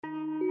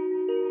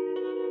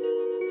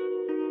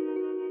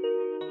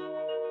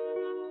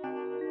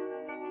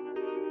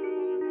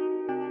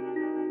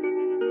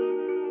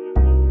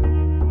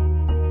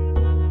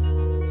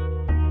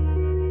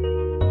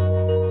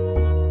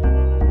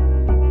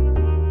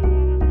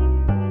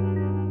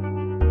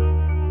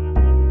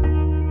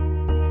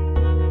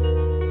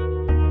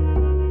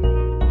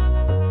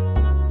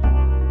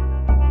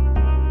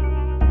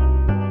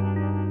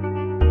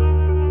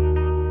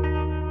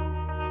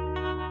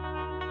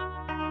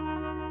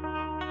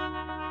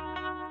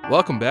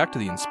Welcome back to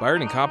the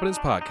Inspired Incompetence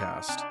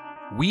Podcast.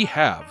 We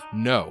have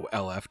no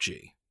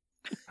LFG.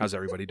 How's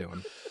everybody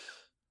doing?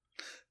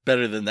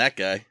 Better than that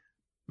guy.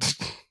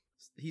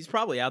 He's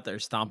probably out there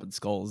stomping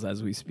skulls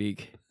as we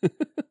speak.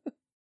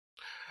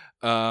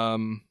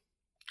 Let's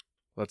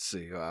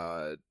see.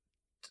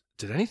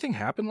 Did anything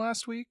happen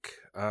last week?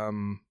 I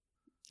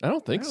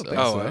don't think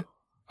so.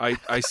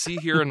 I see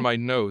here in my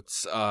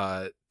notes,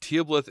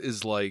 Teoblith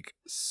is like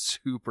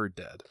super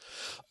dead.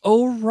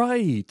 Oh,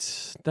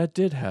 right. That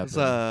did happen. It's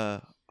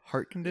a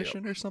heart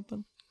condition or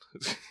something?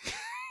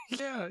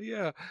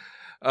 Yeah.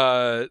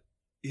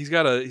 He's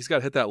got to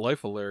hit that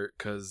life alert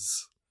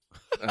because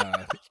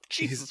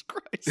Jesus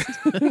Christ.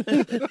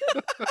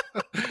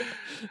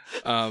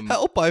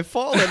 Help, I've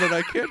fallen and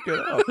I can't get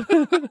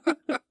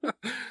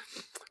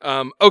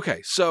up.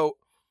 Okay, so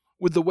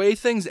with the way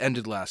things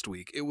ended last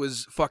week, it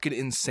was fucking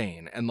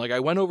insane. And like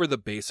I went over the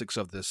basics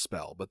of this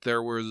spell, but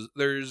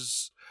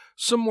there's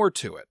some more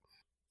to it.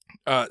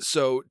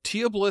 So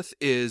Teoblith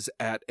is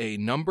at a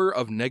number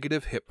of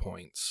negative hit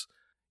points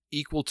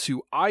equal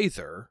to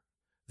either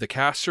the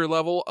caster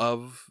level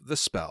of the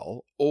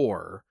spell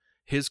or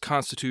his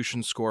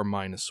constitution score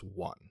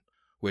 -1,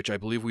 which I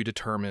believe we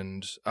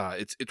determined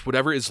it's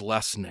whatever is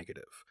less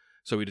negative.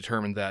 So we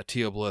determined that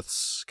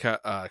Teoblith's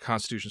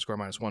constitution score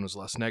 -1 was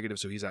less negative,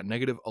 so he's at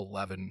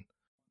 -11.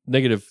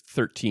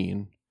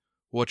 -13.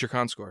 What's your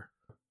con score?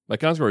 My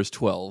con score is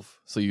 12,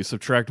 so you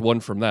subtract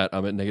 1 from that,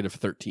 I'm at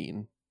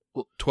 -13.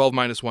 Well, 12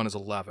 minus 1 is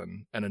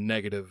 11, and a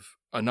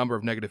number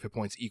of negative hit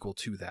points equal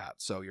to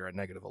that, so you're at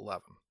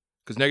 -11.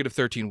 Because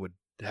 -13 would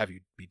have you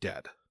be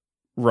dead.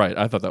 Right,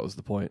 I thought that was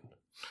the point.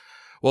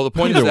 Well, the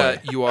point is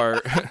that you are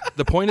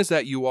the point is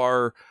that you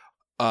are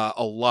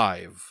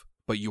alive,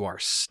 but you are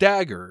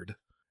staggered,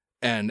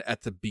 and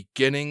at the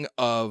beginning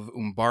of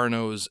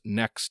Umbarno's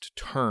next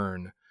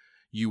turn,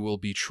 you will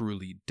be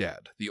truly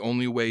dead. The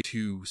only way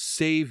to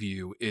save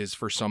you is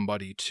for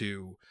somebody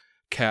to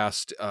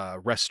cast a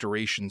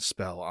restoration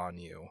spell on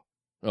you.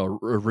 Oh,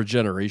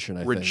 regeneration, I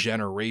think.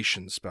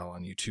 Regeneration spell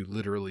on you to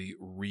literally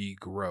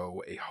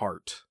regrow a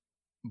heart.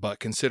 But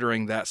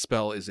considering that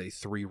spell is a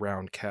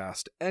 3-round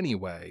cast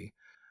anyway,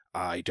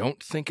 I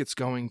don't think it's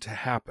going to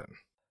happen.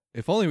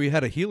 If only we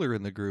had a healer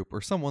in the group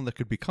or someone that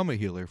could become a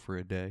healer for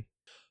a day.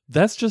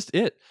 That's just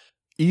it.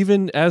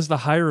 Even as the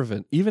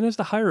Hierophant,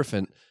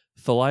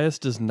 Thalias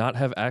does not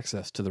have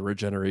access to the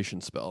regeneration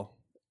spell.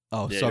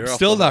 Oh, Yeah, so I'm you're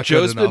still not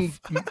Joe's good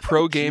enough. been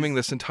pro-gaming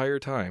this entire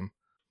time.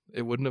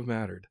 It wouldn't have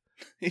mattered.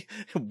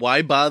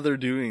 Why bother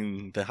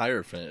doing the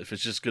Hierophant if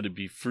it's just going to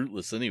be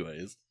fruitless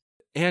anyways?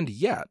 And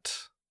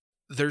yet,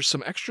 there's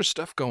some extra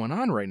stuff going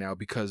on right now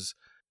because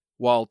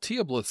while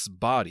Teoblith's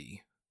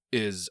body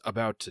is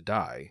about to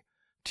die,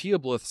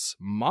 Teoblith's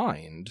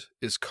mind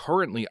is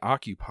currently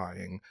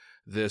occupying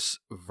this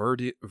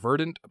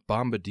verdant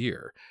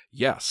bombardier.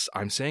 Yes,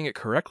 I'm saying it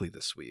correctly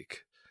this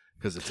week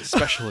because it's a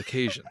special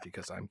occasion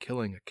because I'm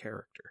killing a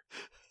character.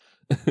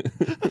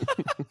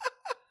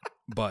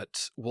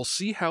 But we'll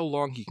see how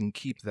long he can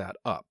keep that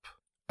up.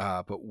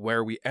 But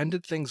where we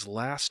ended things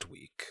last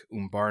week,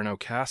 Umbarno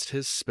cast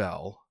his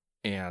spell,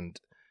 and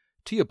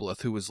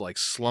Teoblith, who was like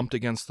slumped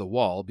against the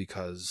wall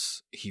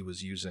because he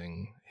was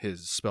using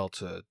his spell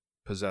to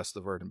possess the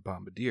verdant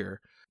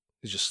bombardier,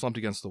 he's just slumped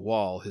against the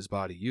wall, his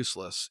body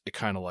useless. It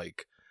kind of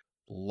like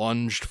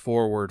lunged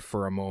forward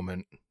for a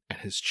moment, and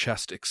his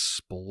chest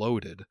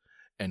exploded,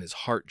 and his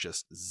heart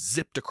just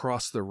zipped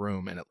across the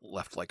room, and it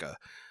left like a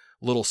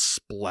little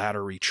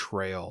splattery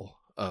trail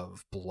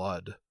of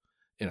blood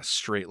in a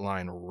straight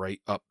line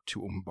right up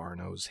to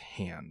Umbarno's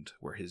hand,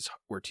 where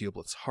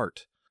Teoblith's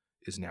heart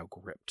is now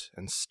gripped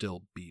and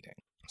still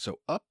beating.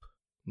 So up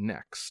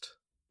next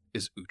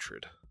is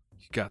Uhtred.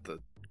 He got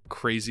the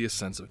craziest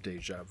sense of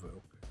deja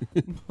vu.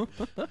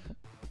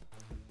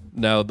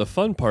 Now, the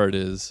fun part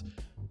is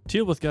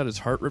Teoblith got his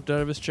heart ripped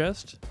out of his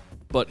chest,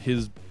 but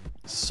his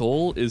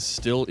soul is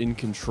still in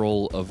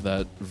control of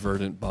that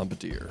verdant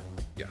bombardier.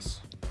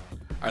 Yes.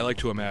 I like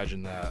to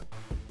imagine that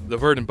the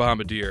verdant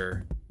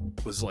bombardier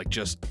was like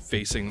just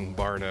facing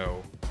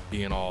Umbarno,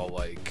 being all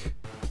like,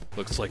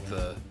 looks like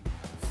the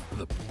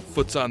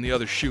foot's on the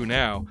other shoe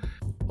now.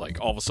 Like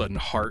all of a sudden,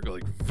 heart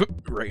like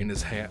right in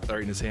his hand,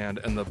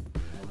 and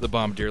the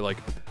bombardier like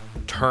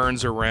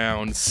turns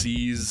around,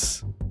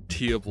 sees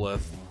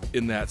Teoblith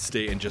in that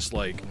state, and just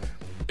like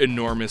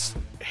enormous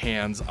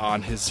hands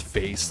on his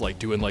face, like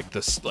doing like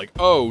this, like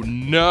oh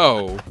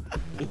no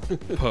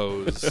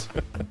pose.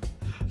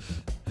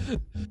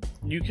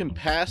 You can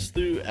pass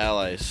through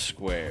ally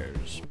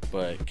squares,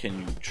 but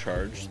can you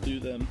charge through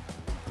them?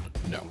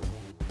 No.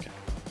 Okay.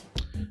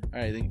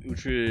 Alright, I think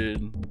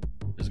Uhtred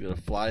is going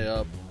to fly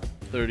up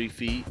 30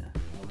 feet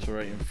to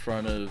right in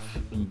front of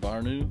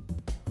Umbarno.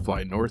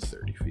 Fly north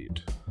 30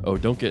 feet. Oh,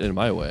 don't get in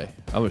my way.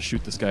 I'm going to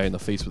shoot this guy in the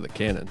face with a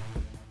cannon.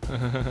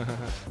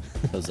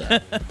 How's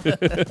that?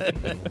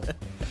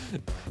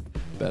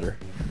 Better.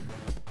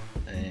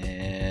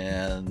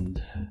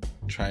 And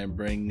try and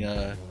bring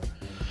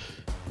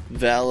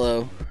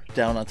Valo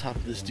down on top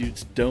of this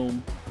dude's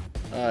dome.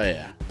 Oh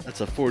yeah, that's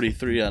a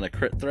 43 on a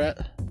crit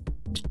threat.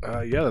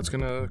 Yeah, that's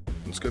gonna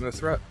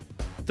threat.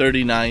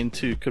 39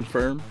 to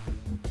confirm.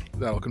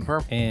 That'll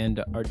confirm. And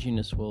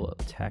Arginus will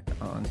attack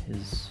on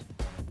his.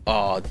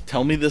 Oh,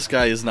 tell me this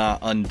guy is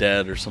not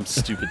undead or some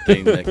stupid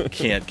thing that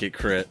can't get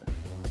crit.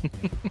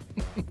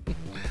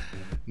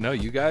 No,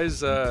 you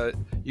guys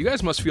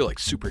must feel like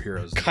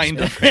superheroes. Kind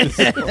of.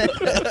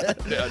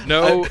 Yeah,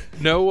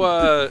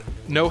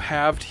 no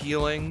halved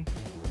healing.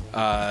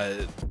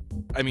 I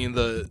mean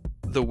the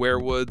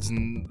werewoods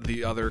and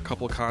the other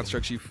couple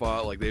constructs you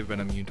fought, like they've been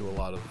immune to a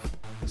lot of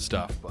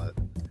stuff, but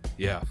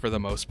yeah, for the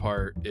most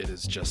part, it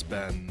has just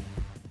been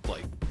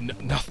like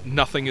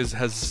nothing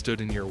has stood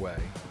in your way,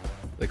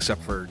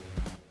 except for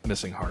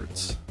missing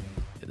hearts.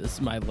 This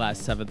is my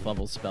last 7th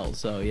level spell,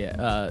 so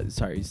yeah.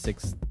 Sorry,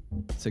 6th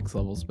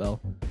level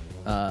spell.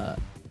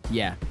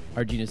 Yeah.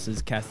 Arginus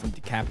is casting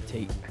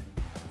Decapitate.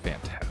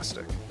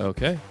 Fantastic.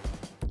 Okay.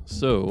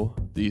 So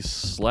the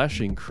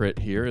slashing crit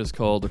here is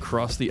called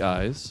Across the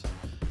Eyes.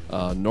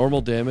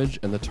 Normal damage,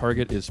 and the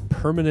target is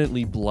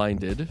permanently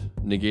blinded,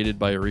 negated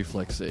by a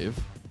reflex save.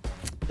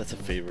 That's a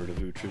favorite of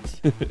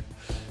Uhtred's.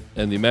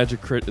 And the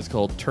magic crit is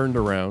called Turned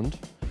Around.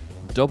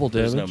 Double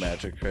damage. There's no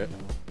magic crit.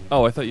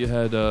 Oh, I thought you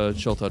had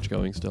Chill Touch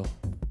going still.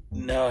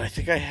 No, I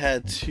think I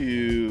had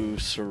to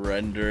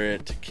surrender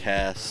it to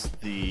cast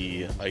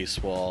the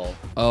ice wall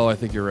Oh, I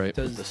think you're right.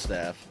 with the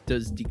staff.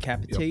 Does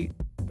Decapitate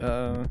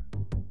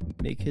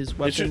make his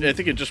weapon? I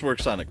think it just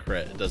works on a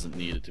crit. It doesn't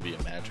need it to be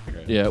a magic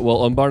crit. Yeah,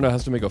 well, Umbarna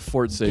has to make a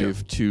fort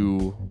save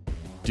to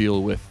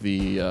deal with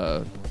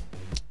the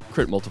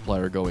crit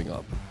multiplier going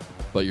up.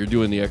 But you're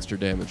doing the extra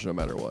damage no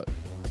matter what.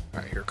 All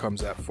right, here comes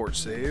that fort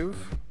save.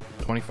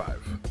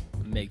 25.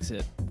 Makes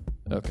it.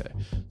 Okay,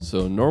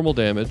 so normal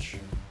damage,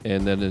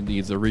 and then it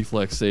needs a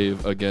reflex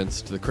save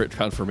against the crit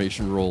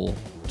confirmation roll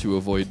to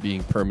avoid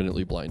being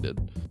permanently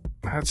blinded.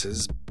 That's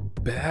his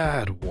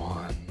bad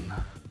one.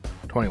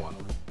 21.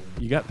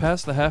 You got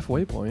past the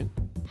halfway point.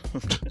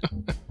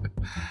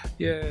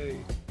 Yay.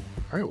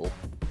 All right, well,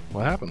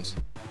 what happens?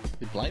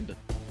 He blinded.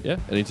 Yeah,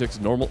 and he takes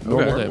normal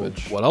Okay.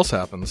 damage. What else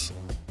happens?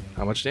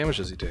 How much damage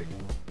does he take?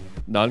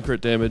 Non-crit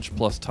damage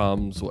plus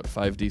Tom's,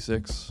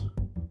 5d6?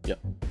 Yep.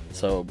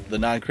 So the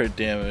non-crit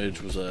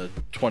damage was a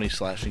 20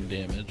 slashing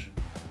damage,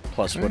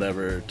 plus Okay.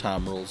 whatever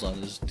Tom rolls on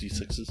his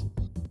d6s.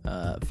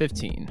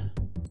 15.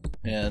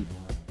 And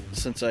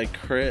since I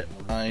crit,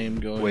 I am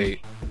going...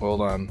 Wait,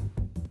 hold on.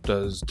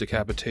 Does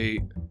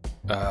Decapitate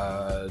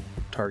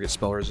target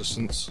spell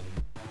resistance?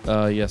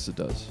 Yes, it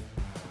does.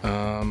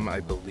 I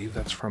believe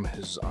that's from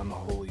his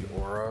Unholy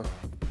Aura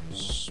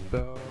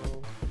spell.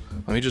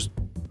 Let me just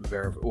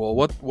verify. Well,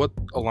 what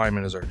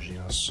alignment is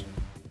Arginus?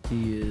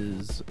 He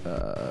is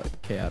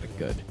chaotic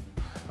good.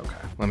 Okay,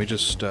 let me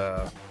just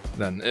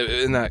then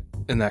in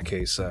that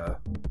case,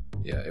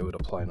 yeah, it would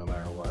apply no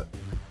matter what.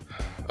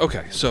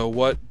 Okay, so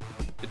what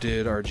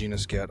did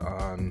Arginus get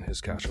on his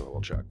caster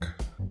level check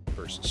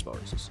versus spell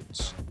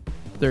resistance?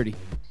 30.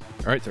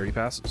 All right, 30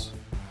 passes.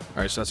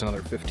 All right, so that's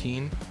another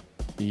 15.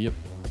 Yep.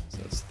 So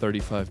that's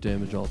 35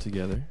 damage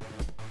altogether.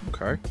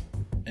 Okay.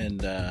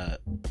 And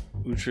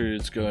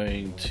Uhtred's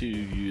going to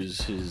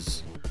use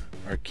his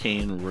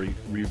arcane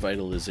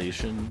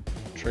revitalization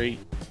trait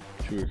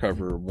to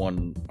recover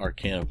 1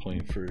 arcana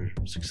point for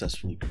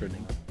successfully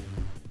critting.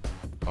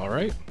 All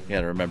right. You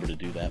gotta remember to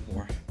do that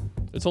more.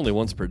 It's only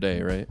once per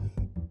day, right?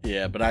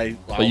 Yeah, but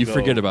But you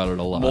forget about it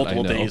a lot.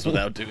 multiple I know. days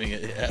without doing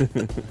it.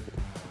 Yeah.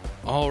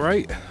 All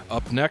right.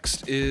 Up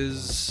next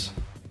is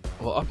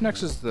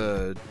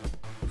the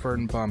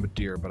Verdant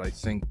Bombardier, but I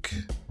think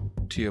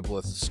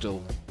Teoblith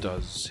still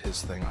does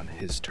his thing on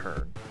his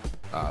turn.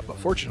 But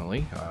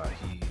fortunately,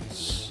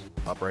 he's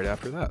up right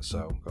after that.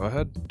 So go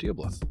ahead,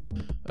 Teoblith.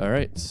 All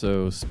right,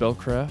 so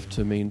spellcraft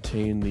to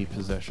maintain the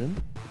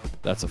possession.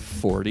 That's a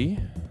 40.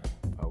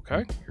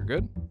 Okay, you're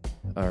good.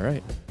 All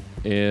right,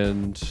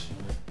 and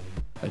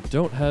I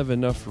don't have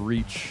enough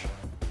reach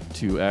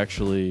to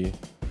actually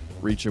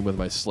reach him with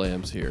my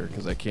slams here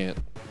because I can't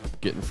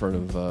get in front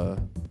of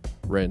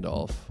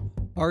Randolph.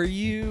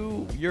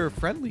 You're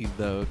friendly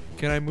though.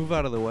 Can I move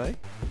out of the way?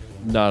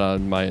 Not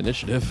on my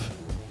initiative.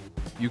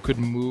 You could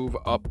move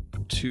up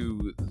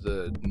to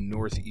the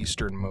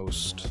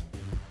northeasternmost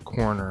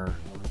corner.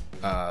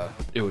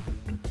 It would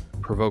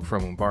provoke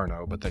from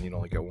Umbarno, but then you'd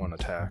only get 1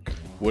 attack.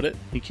 Would it?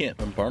 He can't.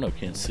 Umbarno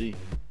can't see.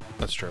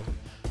 That's true.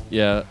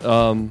 Yeah,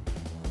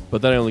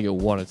 but then I only get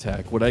 1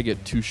 attack. Would I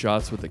get 2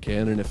 shots with the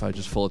cannon if I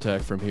just full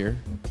attack from here?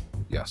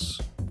 Yes.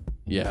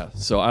 Yeah,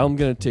 so I'm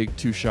going to take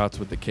 2 shots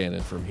with the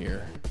cannon from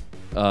here.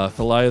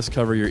 Thalias,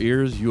 cover your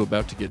ears. You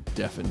about to get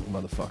deafened,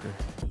 motherfucker.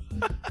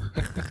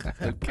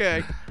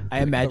 Okay. I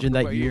imagine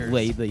Cover that my you ears.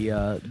 lay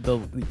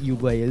you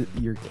lay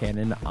your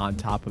cannon on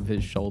top of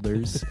his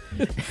shoulders.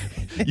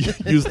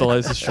 Use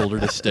Thalias' shoulder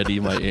to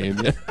steady my aim.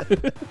 Yeah.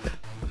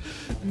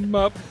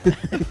 Mup.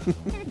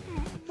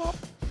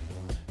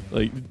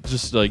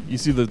 Just you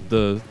see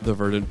the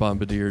Verdant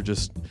Bombardier,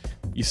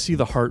 you see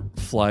the heart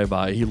fly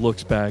by. He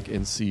looks back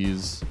and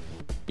sees,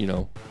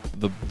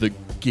 the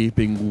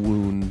gaping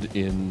wound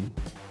in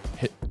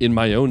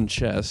my own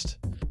chest,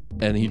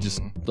 and he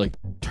just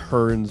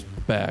turns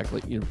back,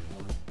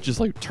 just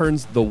like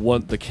turns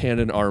the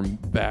cannon arm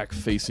back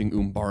facing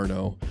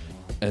Umbarno,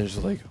 and is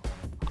just like,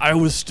 I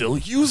was still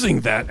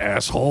using that,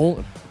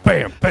 asshole.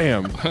 Bam,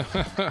 bam.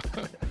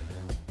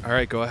 All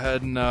right, go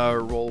ahead and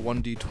roll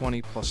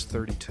 1d20 plus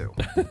 32.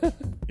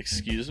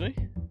 Excuse me?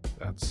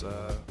 That's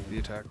the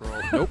attack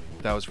roll. Nope,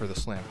 that was for the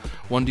slam.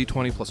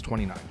 1d20 plus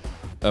 29.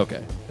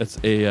 Okay, it's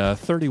a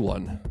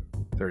 31.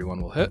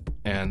 31 will hit,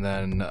 and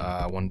then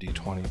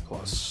 1d20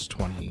 plus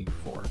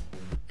 24.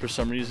 For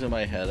some reason in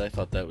my head, I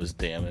thought that was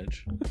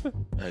damage,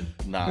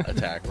 not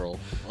attack roll.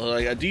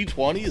 Like a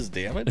d20 is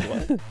damage?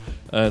 What?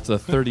 It's a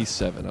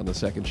 37 on the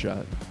second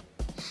shot.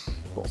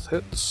 Both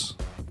hits.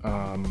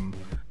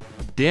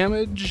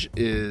 Damage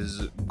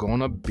is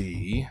gonna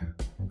be,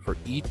 for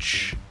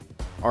each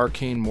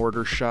arcane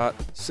mortar shot,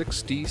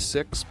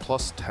 6d6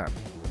 plus 10.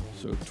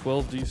 So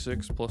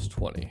 12d6 plus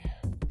 20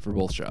 for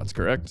both shots,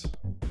 correct?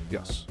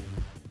 Yes.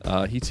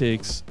 He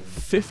takes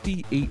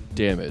 58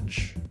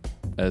 damage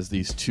as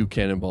these two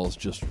cannonballs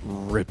just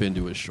rip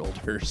into his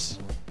shoulders.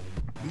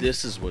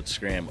 This is what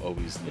Scram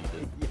always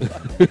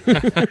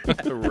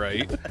needed.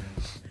 Right.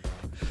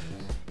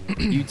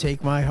 You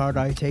take my heart,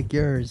 I take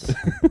yours.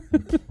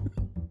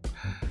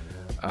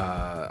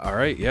 All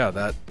right, yeah,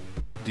 that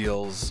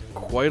deals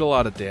quite a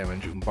lot of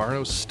damage.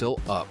 Umbarno's still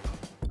up.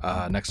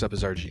 Next up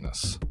is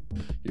Arginus.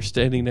 You're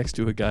standing next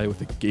to a guy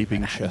with a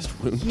gaping chest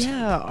wound.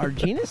 Yeah,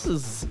 Arginus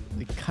is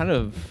kind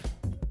of,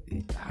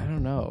 I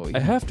don't know. I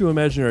have to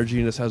imagine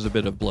Arginus has a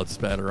bit of blood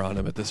spatter on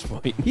him at this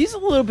point. He's a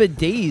little bit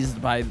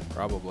dazed by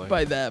Probably.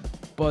 that,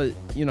 but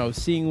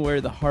seeing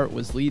where the heart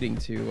was leading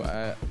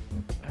to,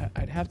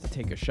 I'd have to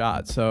take a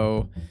shot.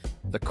 So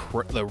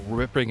The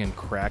ripping and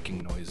cracking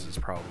noises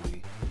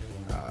probably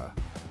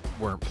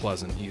weren't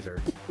pleasant either.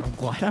 I'm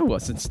glad I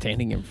wasn't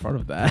standing in front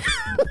of that.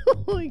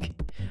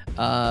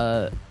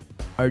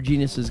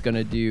 Arginus is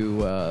gonna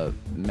do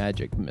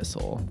magic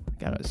missile.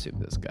 Gotta assume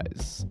this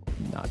guy's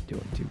not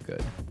doing too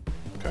good.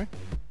 Okay.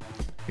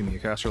 Give me a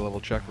caster level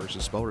check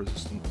versus spell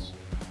resistance.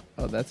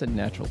 Oh, that's a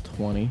natural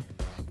 20.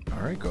 All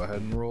right, go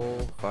ahead and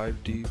roll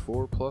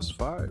 5d4 plus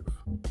 5.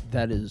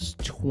 That is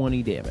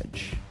 20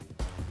 damage.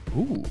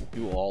 Ooh.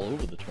 You all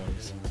over the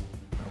 20s.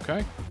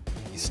 Okay.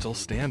 He's still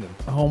standing.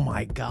 Oh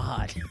my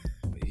god.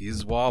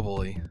 He's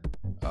wobbly.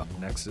 Up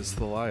next is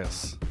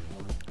Thalias.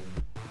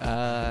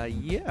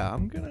 Yeah,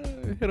 I'm gonna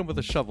hit him with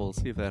a shovel,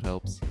 see if that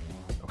helps.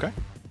 Okay.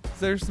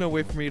 There's no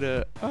way for me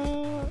to,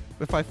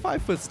 if I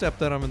 5-foot step,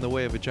 then I'm in the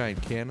way of a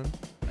giant cannon.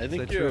 I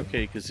think that you're true?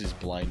 okay because he's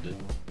blinded.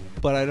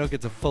 But I don't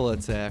get to full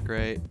attack,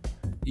 right?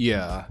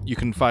 Yeah, you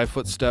can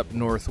 5-foot step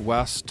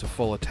northwest to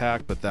full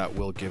attack, but that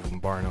will give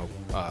Umbarno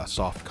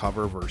soft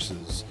cover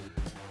versus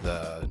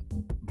the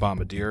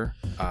Bombardier.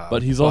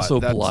 But he's also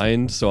that's-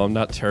 blind, so I'm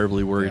not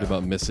terribly worried Yeah.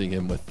 about missing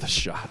him with the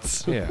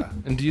shots. Yeah.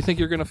 And do you think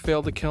you're going to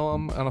fail to kill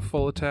him on a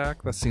full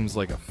attack? That seems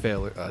like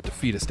a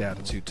defeatist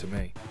attitude to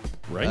me.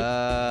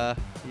 Right?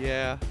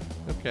 Yeah.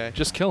 Okay.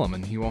 Just kill him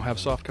and he won't have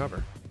soft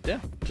cover. Yeah,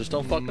 just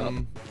don't fuck up.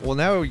 Well,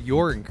 now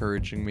you're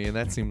encouraging me, and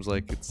that seems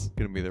like it's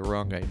gonna be the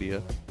wrong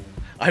idea.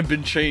 I've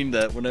been trained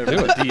that whenever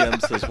a DM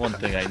says one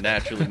thing, I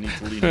naturally need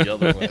to lean the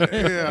other way.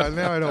 Yeah,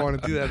 now I don't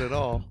want to do that at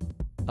all.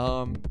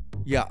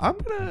 Yeah, I'm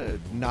gonna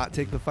not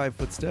take the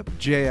 5-foot step.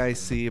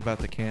 JIC about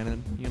the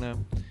cannon,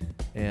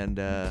 and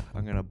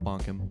I'm gonna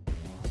bonk him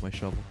with my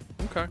shovel.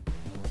 Okay.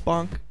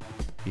 Bonk.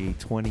 A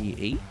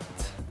 28.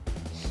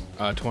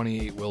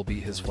 28 will be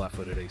his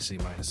flat-footed AC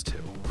minus 2.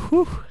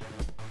 Whew.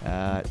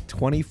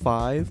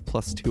 25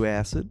 plus 2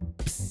 acid.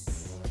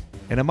 Psst.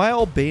 And am I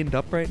all baned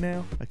up right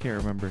now? I can't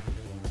remember.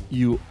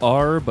 You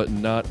are, but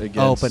not against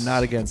Oh, but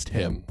not against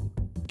him.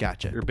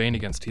 Gotcha. You're banned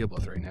against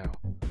Teoblith right now.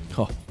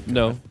 Oh,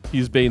 No,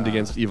 he's baned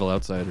against evil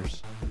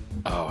outsiders.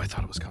 Oh, I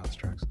thought it was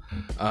constructs.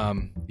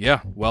 Yeah,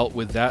 well,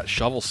 with that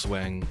shovel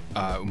swing,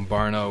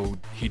 Umbarno,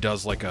 he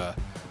does like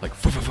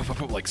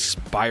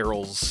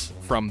spirals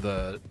from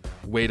the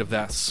weight of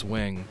that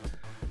swing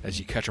as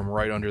you catch him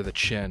right under the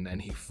chin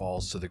and he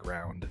falls to the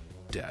ground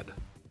dead.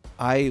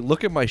 I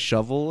look at my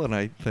shovel and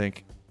I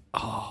think,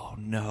 oh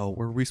no,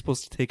 were we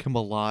supposed to take him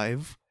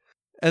alive?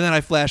 And then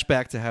I flash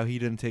back to how he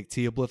didn't take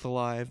Teoblith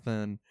alive,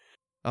 and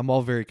I'm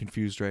all very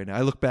confused right now.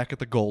 I look back at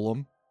the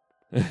golem.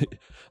 I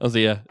was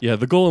like, yeah,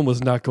 the golem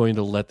was not going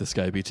to let this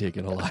guy be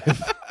taken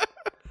alive.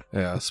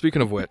 Yeah,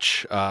 speaking of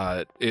which,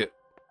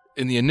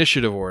 in the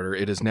initiative order,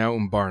 it is now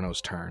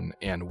Umbarno's turn,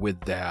 and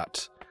with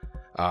that,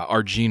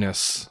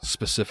 Arginus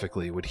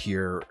specifically would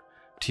hear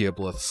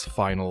Teoblith's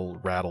final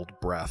rattled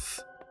breath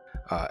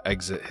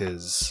exit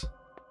his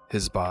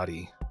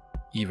body,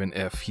 even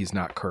if he's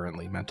not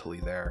currently mentally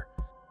there.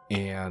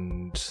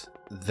 And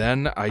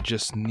then I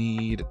just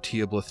need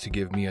Teoblith to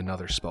give me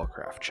another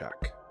spellcraft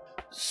check.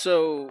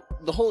 So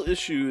the whole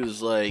issue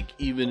is like,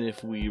 even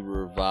if we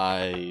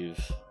revive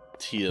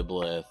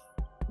Teoblith,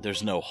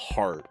 there's no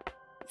heart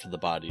for the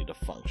body to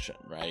function,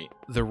 right?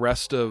 The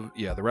rest of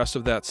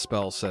that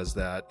spell says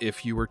that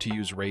if you were to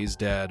use Raise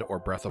Dead or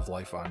Breath of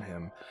Life on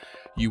him,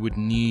 you would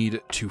need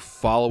to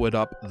follow it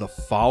up the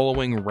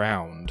following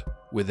round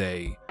with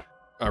a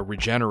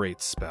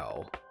regenerate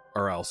spell,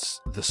 or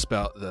else the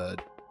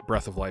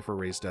Breath of Life or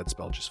Raise Dead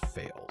spell just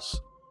fails.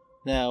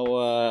 Now,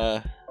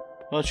 why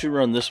don't you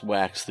run this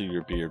wax through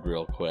your beard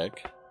real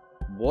quick?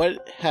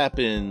 What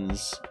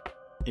happens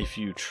if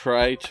you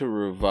try to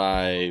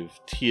revive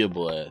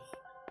Teoblith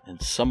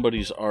and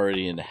somebody's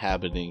already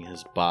inhabiting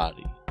his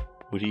body?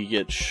 Would he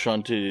get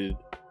shunted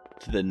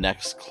to the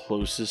next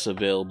closest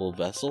available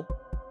vessel?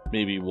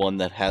 Maybe one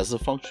that has a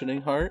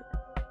functioning heart?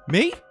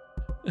 Me?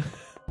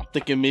 I'm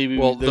thinking maybe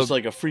there's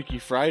like a Freaky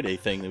Friday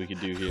thing that we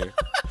could do here.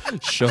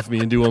 Shove me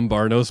into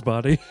Umbarno's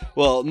body.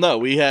 Well, no,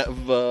 we have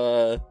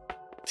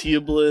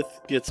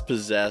Teoblith gets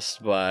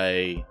possessed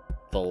by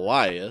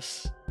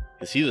Thalias,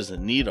 because he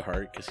doesn't need a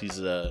heart, because he's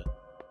a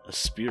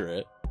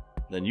spirit.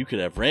 Then you could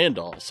have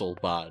Randolph's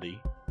old body.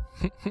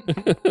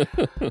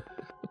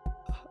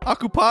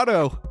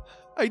 Occupado!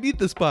 I need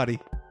this body.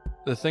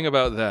 The thing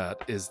about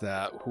that is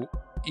that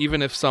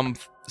even if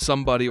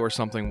somebody or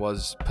something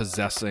was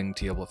possessing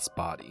Teoblith's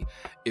body,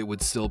 it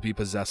would still be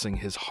possessing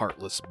his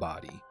heartless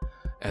body.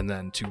 And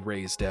then to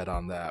raise dead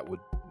on that would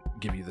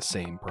give you the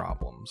same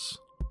problems.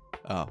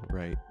 Oh,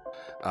 right.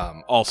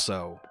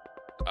 Also,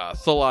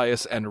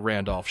 Thalias and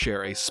Randolph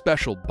share a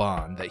special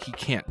bond that he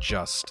can't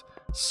just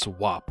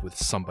swap with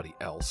somebody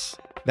else.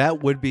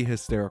 That would be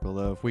hysterical,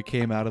 though, if we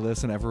came out of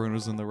this and everyone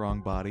was in the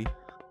wrong body.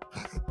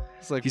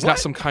 It's like, He's what? not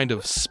some kind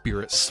of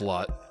spirit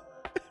slut.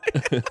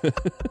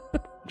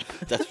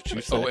 That's what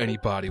you said. Oh, any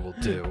body will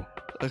do.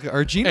 Like,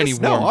 Arginus? Any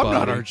No, warm I'm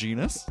not body.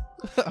 Arginus.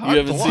 You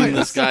haven't seen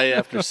this guy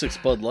after 6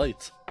 Bud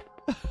Lights.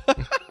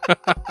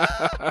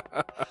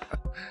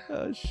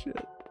 Oh,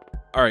 shit.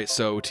 All right,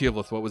 so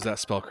Teoblith, what was that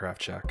spellcraft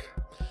check?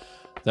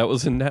 That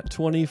was a nat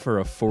 20 for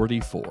a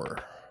 44.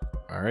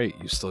 All right,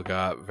 you still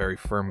got very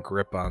firm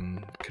grip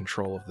on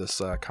control of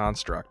this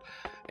construct,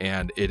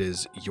 and it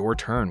is your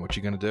turn. What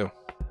you gonna do?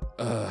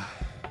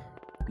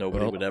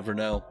 Nobody would ever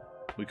know.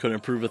 We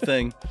couldn't prove a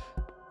thing.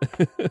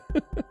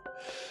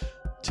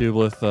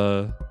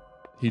 Teoblith,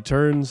 he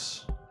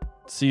turns,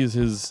 sees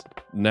his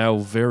now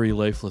very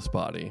lifeless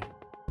body.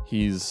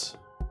 He's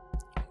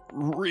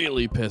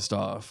really pissed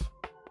off,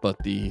 but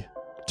the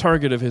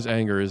target of his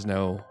anger is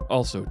now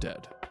also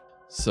dead.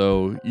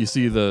 So you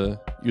see the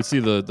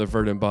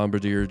verdant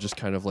bombardier just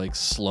kind of like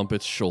slump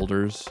its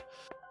shoulders,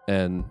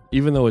 and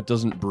even though it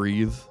doesn't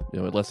breathe, it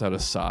lets out a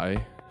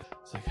sigh.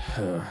 It's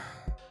like,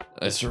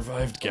 I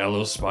survived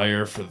Gallows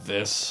Spire for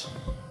this.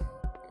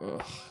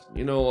 Ugh,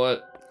 you know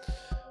what?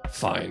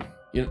 Fine.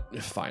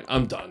 Fine.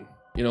 I'm done.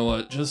 You know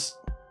what?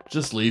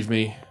 Just leave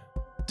me.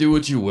 Do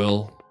what you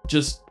will.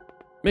 Just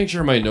make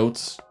sure my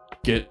notes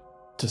get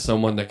to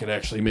someone that can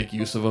actually make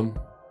use of them.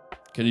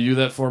 Can you do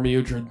that for me,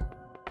 Uhtred?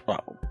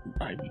 Well,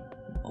 I'm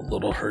a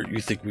little hurt you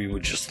think we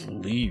would just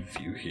leave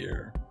you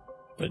here.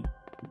 But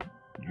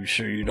you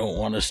sure you don't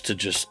want us to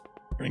just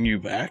bring you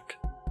back?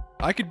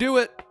 I could do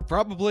it,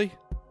 probably.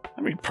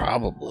 I mean,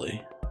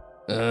 probably.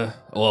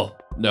 Well,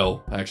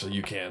 no, actually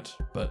you can't.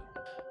 But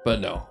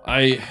no.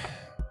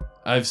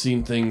 I've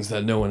seen things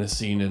that no one has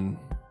seen in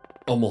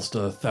almost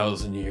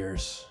 1,000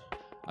 years.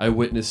 I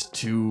witnessed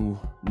 2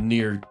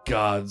 near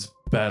gods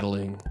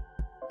battling.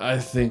 I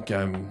think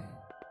I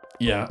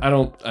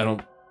don't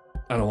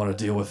want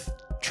to deal with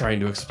trying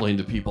to explain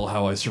to people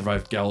how I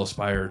survived Gallows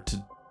Spire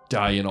to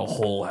die in a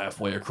hole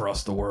halfway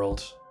across the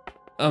world.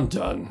 I'm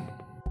done.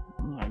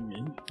 I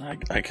mean,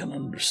 I can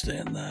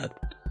understand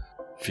that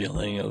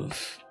feeling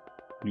of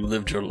you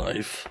lived your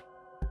life.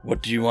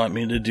 What do you want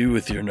me to do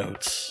with your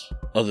notes?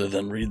 Other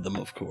than read them,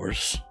 of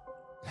course.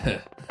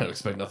 I'd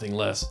expect nothing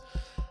less.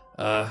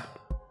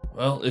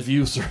 Well, if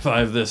you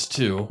survive this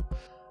too,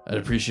 I'd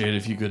appreciate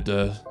if you could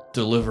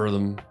deliver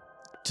them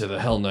to the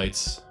Hell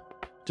Knights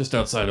just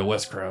outside of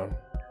West Crown.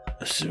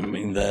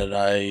 Assuming that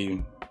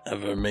I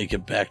ever make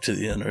it back to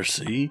the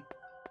NRC?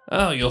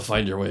 Oh, you'll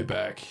find your way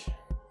back.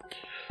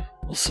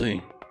 We'll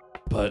see.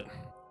 But,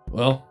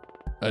 well,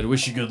 I'd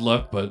wish you good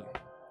luck, but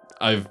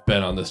I've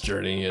been on this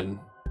journey, and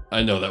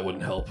I know that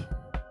wouldn't help.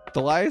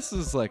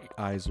 Thalias's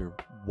eyes are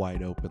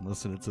wide open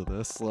listening to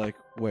this. Like,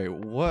 wait,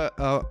 what?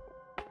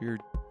 You're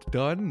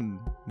done?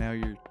 Now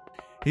you're...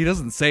 He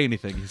doesn't say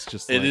anything. He's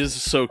just It is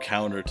so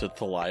counter to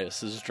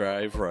Thalias's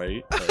drive,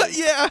 right?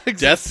 yeah, exactly.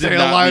 Death did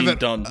not mean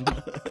done.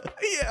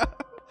 Yeah.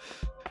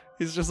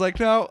 He's just like,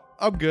 no,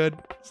 I'm good.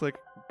 It's like,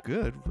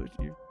 good?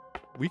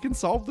 We can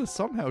solve this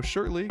somehow,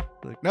 surely.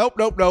 Like, nope.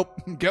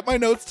 Get my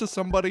notes to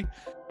somebody.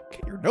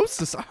 Get your notes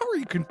to...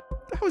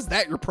 How is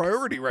that your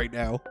priority right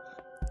now?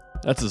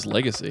 That's his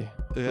legacy.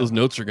 Yeah. Those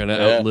notes are going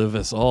to outlive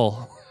us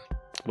all.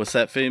 What's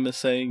that famous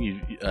saying?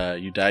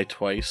 You die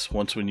twice.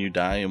 Once when you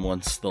die, and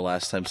once the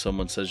last time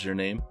someone says your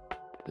name.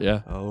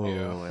 Yeah. Oh,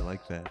 Yeah. I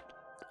like that.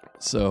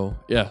 So,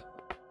 yeah.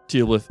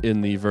 Teoblith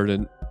in the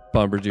verdant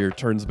bombardier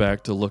turns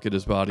back to look at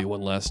his body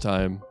one last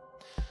time.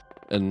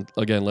 And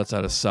again, lets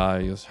out a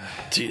sigh. He goes,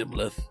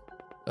 Teoblith,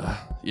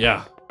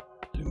 yeah.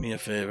 do me a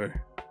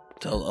favor.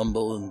 Tell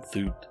Umble and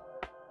Thoot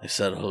I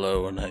said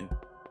hello, and I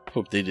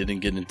hope they didn't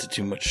get into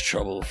too much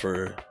trouble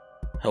for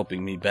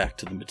helping me back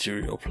to the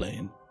material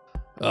plane.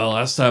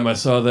 Last time I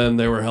saw them,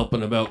 they were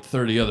helping about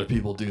 30 other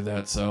people do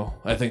that, so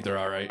I think they're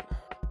all right.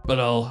 But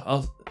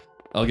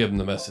I'll give them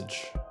the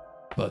message.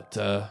 But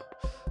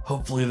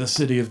hopefully the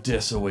city of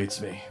Dis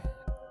awaits me.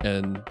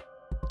 And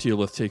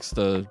Teolith takes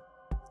the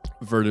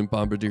Verdant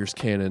Bombardier's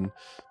cannon,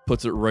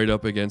 puts it right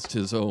up against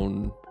his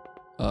own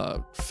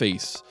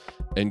face,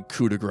 and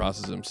coup de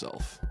graces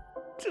himself.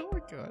 Oh my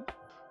god.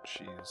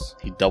 Jeez.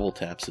 He double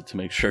taps it to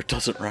make sure it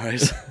doesn't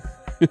rise.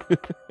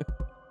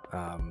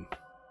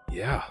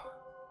 Yeah.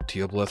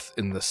 Teoblith,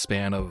 in the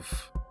span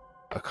of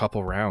a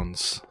couple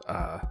rounds,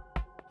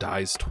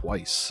 dies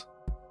twice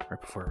right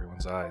before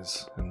everyone's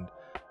eyes. And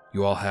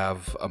you all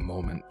have a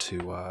moment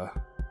to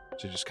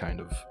just kind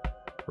of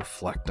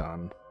reflect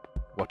on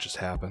what just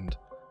happened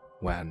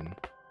when,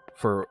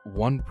 for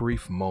one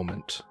brief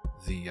moment,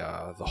 the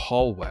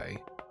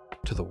hallway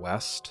to the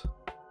west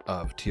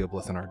of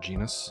Teoblith and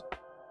Arginus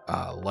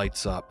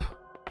lights up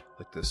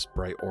like this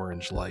bright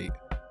orange light,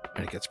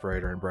 and it gets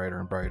brighter and brighter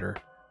and brighter.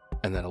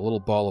 And then a little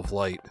ball of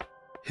light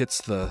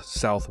hits the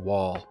south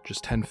wall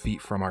just 10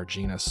 feet from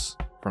Arginus,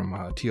 from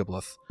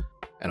Teoblith,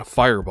 and a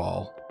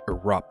fireball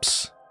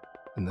erupts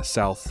in the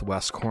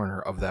southwest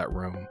corner of that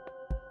room.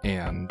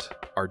 And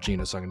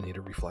Arginus, I'm going to need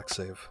a reflex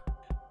save.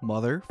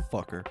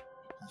 Motherfucker.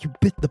 You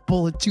bit the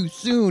bullet too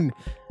soon.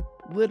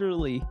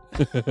 Literally.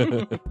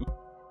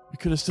 You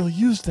could have still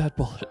used that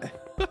bullet.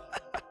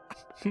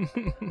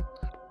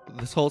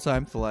 This whole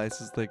time,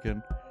 Thalias is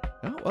thinking,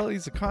 oh, well,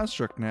 he's a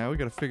construct now. We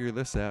got to figure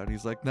this out. And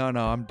he's like, no,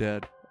 I'm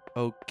dead.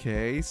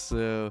 Okay,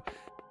 so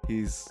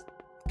he's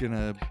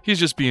gonna... He's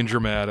just being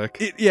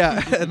dramatic.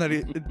 Yeah, and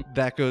then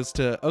that goes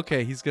to,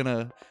 okay, he's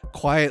gonna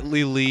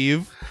quietly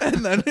leave,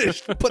 and then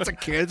it puts a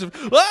can of...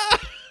 Ah!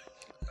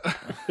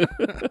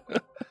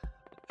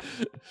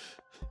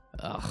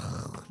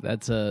 Ugh,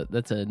 that's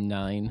a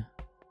 9.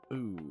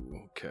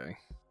 Ooh, okay.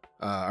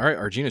 All right,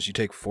 Arginus, you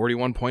take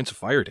 41 points of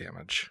fire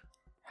damage.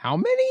 How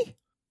many?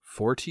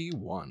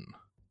 41.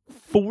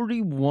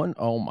 41.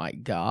 Oh my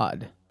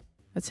god.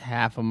 That's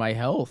half of my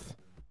health.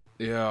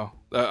 Yeah,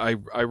 I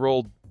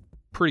rolled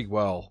pretty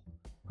well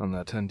on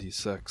that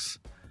 10d6.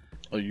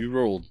 Oh, you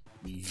rolled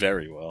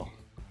very well.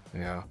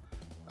 Yeah.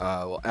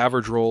 Well,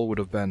 average roll would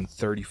have been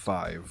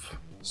 35.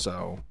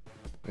 So,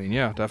 I mean,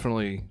 yeah,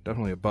 definitely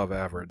above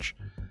average.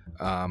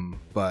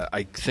 But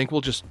I think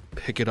we'll just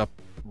pick it up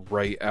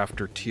right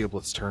after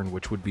Teoblith's turn,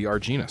 which would be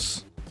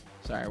Arginus.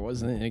 Sorry, I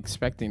wasn't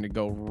expecting to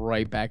go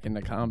right back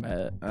into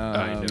combat.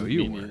 I know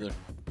you Me were. neither.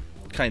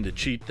 Kind of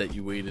cheat that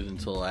you waited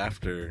until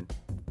after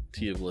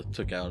Teoblith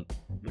took out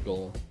the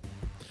goal.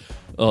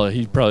 Oh,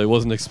 he probably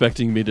wasn't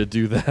expecting me to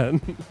do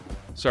that.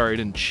 Sorry, I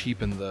didn't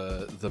cheapen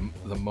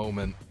the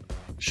moment.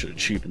 Should have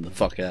cheapened the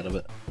fuck out of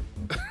it.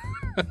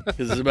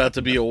 Because it's about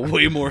to be a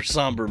way more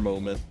somber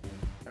moment.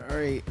 All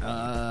right,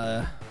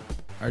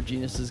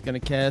 Arginus is gonna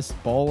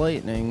cast Ball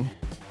Lightning.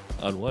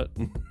 On what?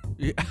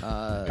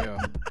 Yeah.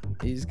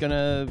 He's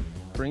gonna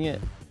bring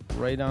it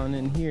right on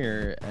in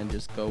here and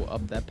just go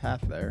up that path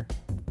there.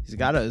 He's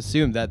got to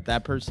assume that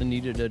that person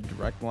needed a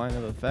direct line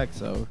of effect,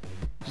 so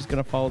he's just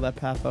gonna follow that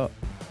path up.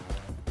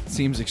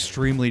 Seems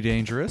extremely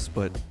dangerous,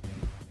 but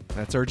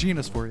that's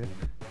Arginus for you.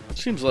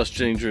 Seems less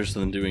dangerous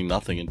than doing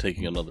nothing and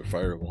taking another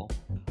fireball.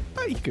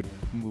 You could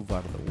move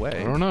out of the I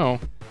way. don't know.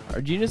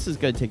 Arginus is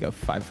gonna take a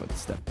 5-foot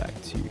step back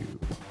to...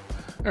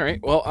 All right,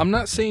 well, I'm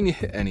not saying you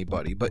hit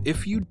anybody, but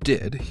if you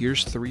did,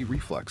 here's 3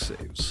 reflex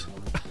saves.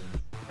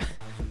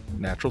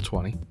 Natural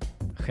 20,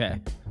 Okay,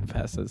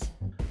 passes.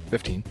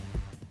 15,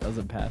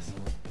 Doesn't pass.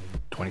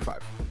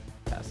 25.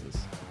 Passes.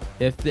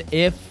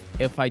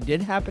 If I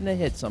did happen to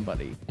hit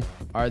somebody,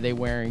 are they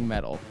wearing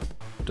metal?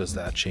 Does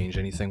that change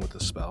anything with the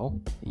spell?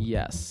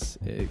 Yes,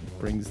 it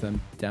brings them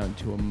down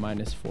to a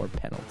 -4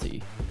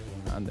 penalty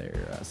on their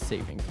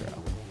saving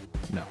throw.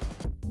 No.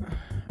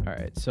 All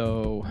right,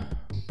 so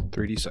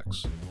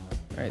 3d6.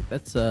 all right,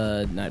 that's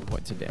 9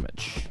 points of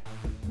damage.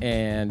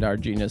 And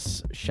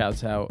Arginus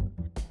shouts out,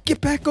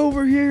 "Get back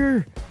over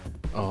here!"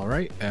 All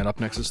right, and up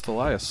next is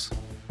Thalias.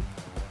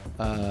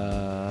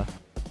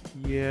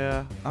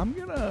 Yeah, I'm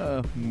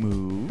gonna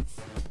move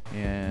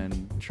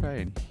and try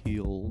and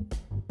heal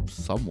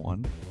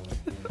someone.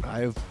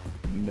 I have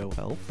no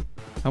health.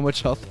 How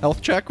much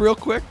health check real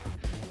quick?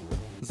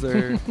 Is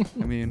there,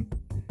 I mean,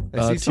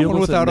 I see someone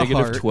Teoblith's at without a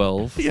heart.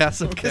 -12.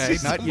 Yes, okay,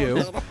 not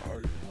you.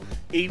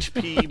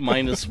 HP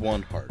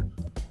 -1 heart.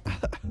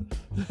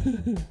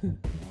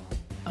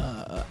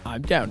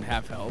 I'm down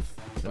half health,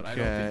 but I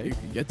don't Okay. think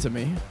you can get to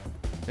me.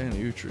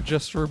 And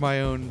just for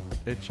my own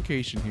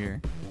education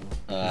here.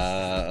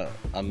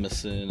 I'm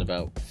missing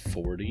about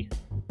 40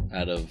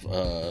 out of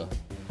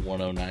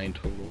 109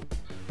 total.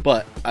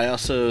 But I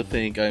also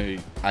think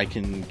I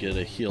can get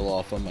a heal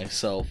off on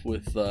myself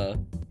with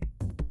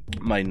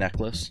my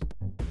necklace.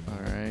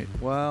 All right.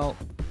 Well,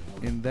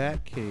 in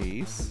that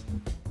case,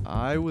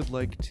 I would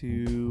like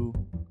to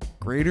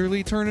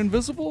greaterly turn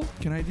invisible.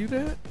 Can I do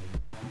that?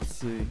 Let's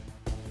see.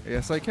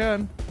 Yes, I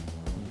can.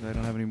 I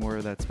don't have any more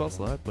of that spell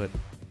slot, but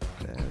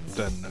that's...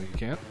 Then no, you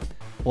can't.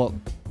 Well,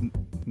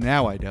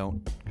 now I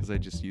don't, because I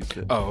just used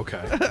it. Oh,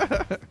 okay.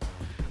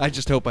 I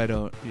just hope I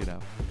don't,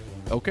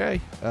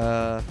 Okay.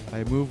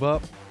 I move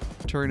up,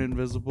 turn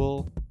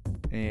invisible,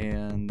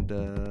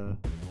 and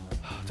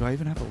Do I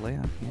even have a lay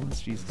on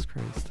hands? Jesus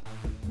Christ.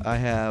 I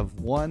have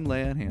 1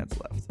 lay on hands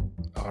left.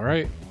 All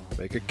right,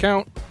 make it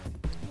count.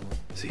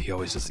 See, he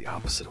always does the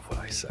opposite of what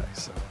I say,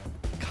 so.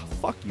 God,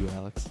 fuck you,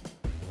 Alex.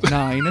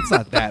 9, it's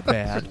not that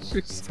bad.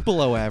 It's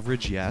below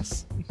average,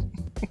 yes.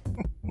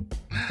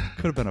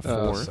 Could have been a 4.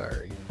 Oh,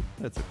 sorry.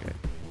 That's okay.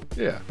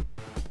 Yeah.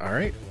 All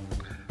right.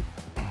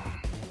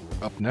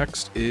 Up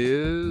next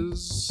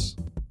is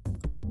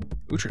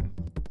Uhtred.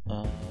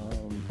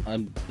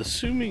 I'm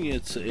assuming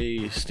it's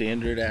a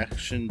standard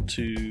action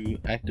to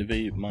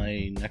activate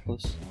my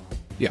necklace.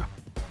 Yeah.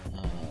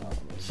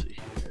 Let's see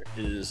here.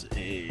 It is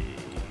a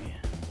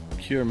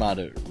cure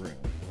moderate room.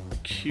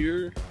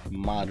 Cure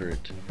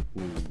moderate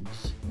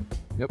wounds.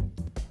 Yep.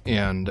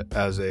 And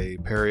as a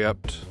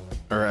periupt,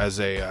 or as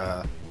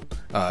a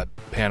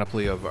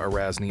panoply of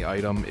Erasni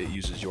item, it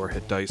uses your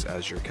hit dice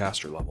as your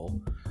caster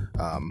level.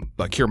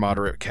 But Cure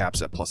Moderate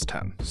caps at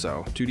 +10.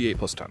 So 2d8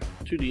 plus 10.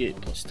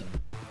 2d8 plus 10.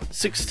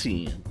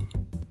 16.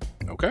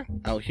 Okay.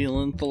 Out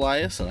healing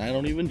Thalias, and I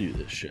don't even do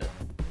this shit.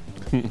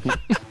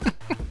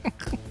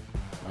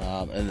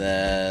 And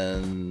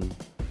then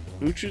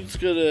Uhtred's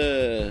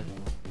gonna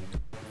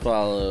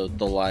follow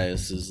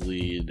Thalias's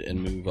lead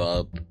and move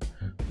up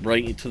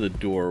right into the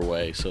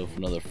doorway, so if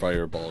another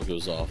fireball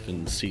goes off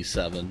in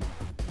C7,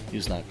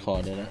 he's not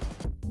caught in it.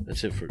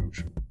 That's it for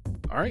Uhtred.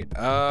 All right.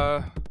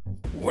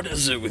 What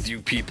is it with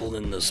you people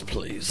in this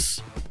place?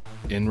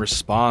 In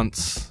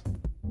response,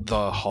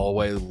 the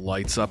hallway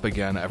lights up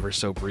again ever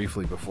so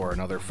briefly before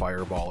another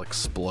fireball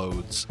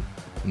explodes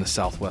in the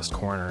southwest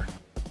corner.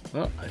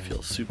 Well, I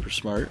feel super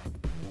smart.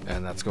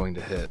 And that's going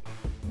to hit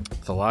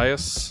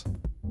Thalias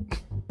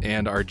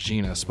and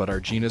Arginus, but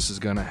Arginus is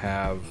going to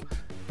have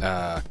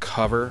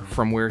cover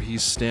from where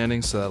he's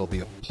standing, so that'll be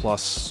a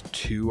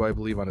 +2, I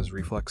believe, on his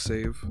reflex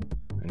save.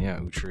 And yeah,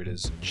 Uhtred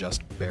is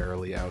just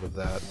barely out of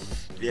that.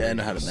 Yeah, I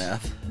know how to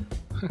math.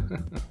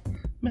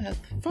 Math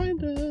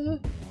finder.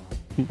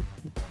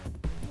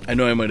 I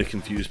know I might have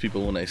confused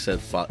people when I said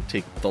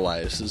take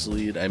Thalias's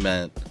lead. I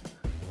meant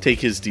take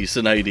his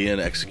decent idea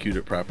and execute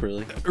it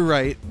properly.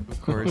 Right,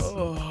 of course.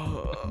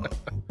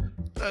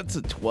 That's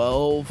a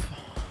 12.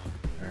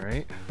 All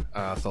right.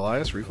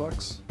 Thalias,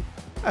 reflex.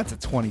 That's a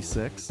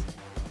 26.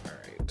 All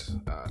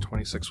right.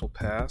 26 will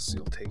pass.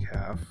 You'll take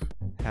half.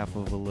 Half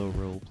of a low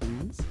roll,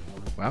 please.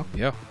 Wow,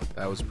 yeah.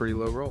 That was a pretty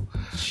low roll.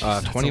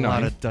 Jeez, 29. That's a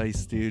lot of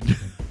dice, dude.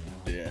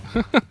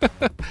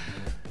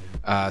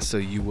 Yeah. So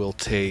you will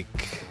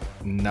take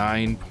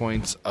 9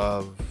 points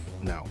of...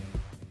 No.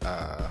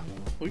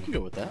 We can go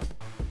with that.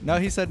 No,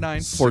 he said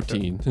 9.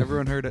 14.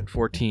 Everyone heard it.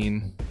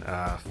 14.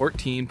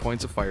 14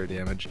 points of fire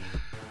damage.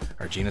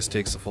 Arginus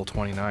takes the full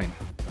 29.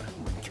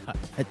 God,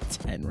 at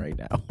 10 right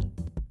now.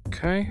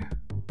 Okay.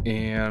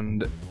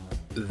 And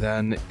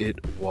then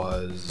it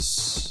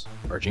was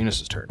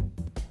Arginus' turn.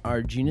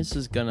 Arginus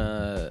is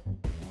gonna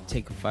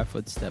take a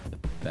 5-foot step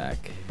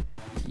back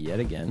yet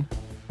again.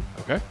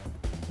 Okay.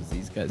 Because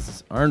these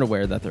guys aren't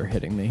aware that they're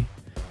hitting me.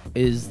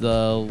 Is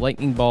the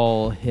lightning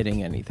ball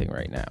hitting anything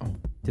right now?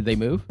 Did they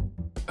move?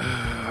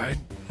 I'm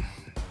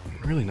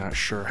really not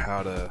sure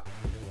how to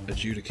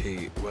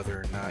adjudicate whether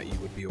or not you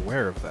would be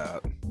aware of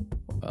that.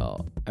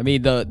 Well, I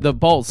mean the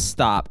balls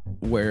stop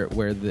where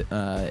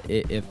the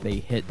if they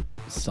hit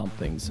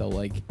something. So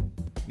like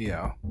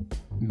Yeah.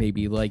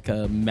 maybe like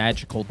a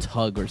magical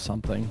tug or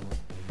something.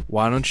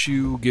 Why don't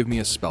you give me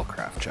a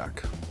spellcraft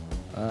check?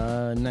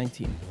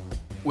 19.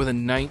 With a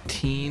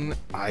 19,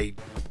 I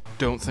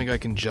don't think I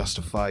can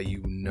justify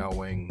you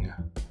knowing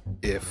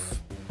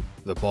if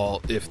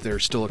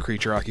there's still a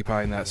creature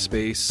occupying that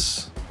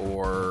space,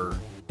 or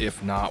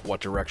if not, what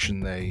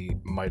direction they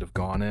might have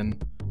gone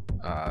in.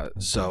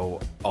 So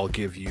I'll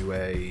give you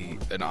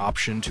an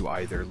option to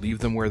either leave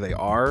them where they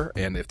are,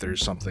 and if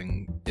there's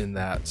something in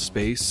that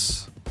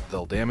space,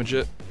 they'll damage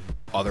it.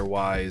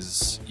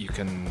 Otherwise, you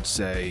can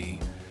say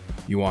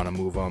you want to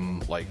move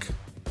them like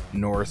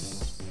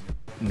north,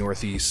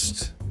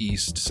 northeast,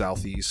 east,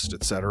 southeast,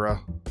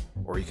 etc.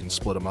 Or you can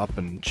split them up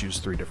and choose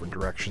 3 different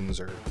directions,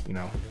 or,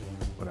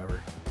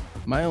 whatever.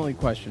 My only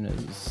question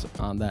is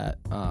on that.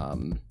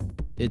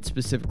 It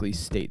specifically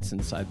states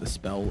inside the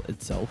spell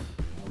itself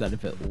that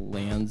if it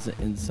lands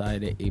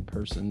inside a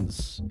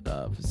person's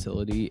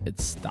facility, it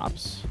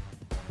stops.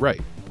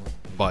 Right.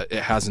 But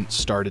it hasn't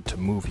started to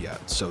move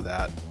yet, so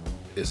that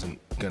isn't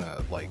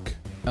gonna,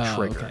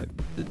 trigger Okay.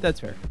 it. That's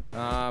fair.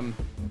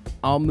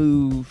 I'll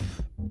move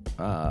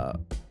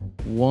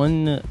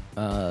 1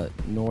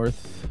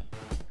 north.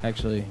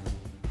 Actually,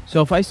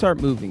 so if I start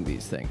moving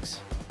these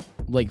things,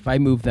 like if I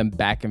move them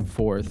back and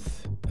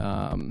forth,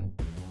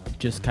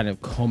 just kind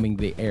of combing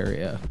the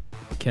area,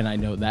 can I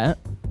know that?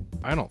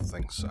 I don't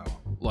think so.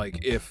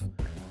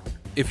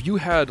 If you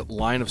had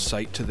line of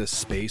sight to this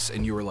space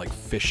and you were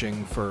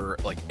fishing for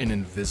an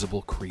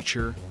invisible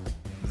creature,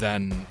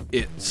 then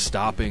it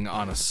stopping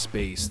on a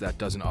space that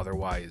doesn't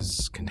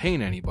otherwise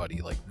contain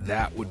anybody,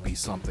 that would be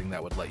something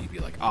that would let you be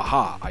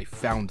aha, I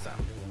found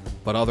them.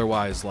 But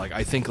otherwise,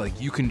 I think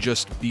you can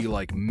just be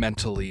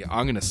mentally,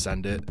 I'm gonna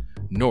send it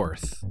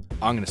north,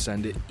 I'm going to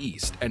send it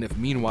east. And if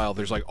meanwhile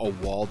there's like a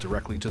wall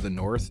directly to the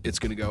north, it's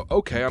going to go,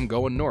 okay, I'm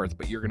going north,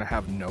 but you're going to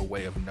have no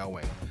way of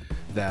knowing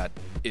that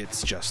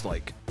it's just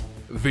like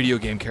video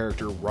game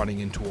character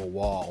running into a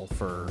wall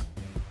for,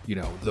 you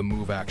know, the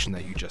move action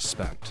that you just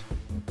spent.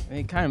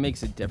 It kind of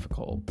makes it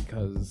difficult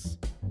because...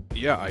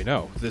 Yeah, I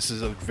know. This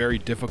is a very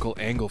difficult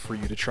angle for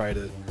you to try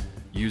to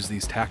use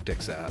these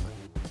tactics at.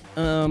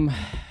 All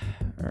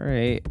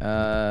right.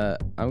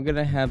 I'm going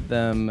to have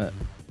them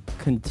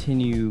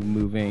continue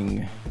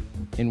moving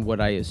in what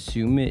I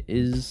assume it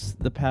is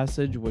the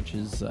passage, which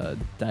is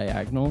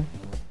diagonal.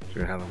 So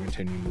you're going to have them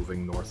continue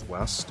moving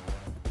northwest?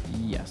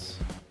 Yes.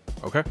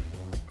 Okay.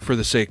 For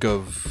the sake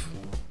of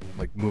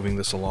like moving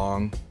this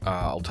along,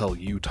 I'll tell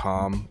you,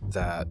 Tom,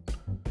 that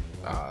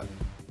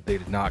they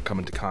did not come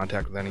into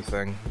contact with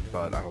anything,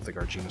 but I don't think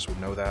our genius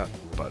would know that.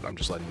 But I'm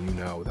just letting you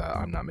know that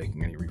I'm not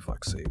making any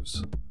reflex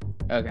saves.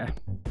 Okay.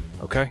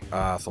 Okay.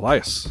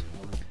 Thalias.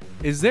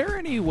 Is there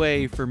any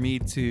way for me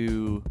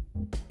to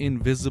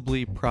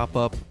invisibly prop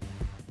up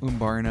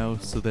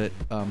Umbarno so that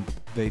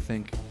they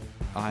think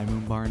I'm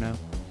Umbarno?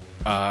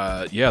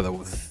 Yeah,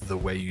 the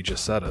way you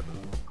just said it.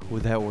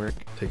 Would that work?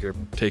 Take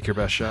your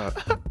best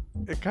shot.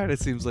 It kind of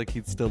seems like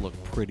he'd still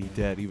look pretty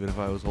dead even if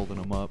I was holding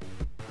him up.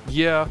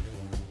 Yeah,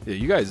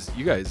 you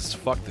guys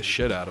fucked the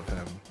shit out of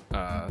him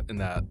in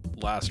that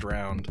last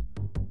round.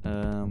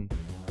 And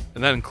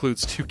that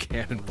includes 2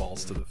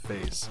 cannonballs to the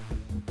face.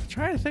 I'm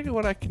trying to think of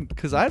what I can,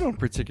 because I don't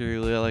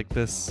particularly like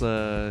this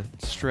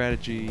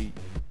strategy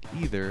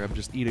either. I'm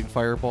just eating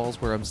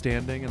fireballs where I'm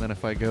standing, and then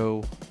if I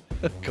go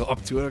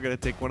up to it, I'm gonna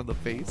take one in the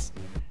face.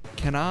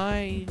 Can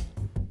I?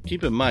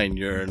 Keep in mind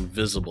you're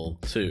invisible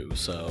too,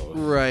 so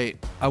Right.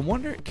 I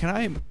wonder, can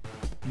I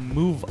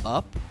move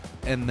up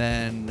and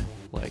then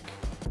like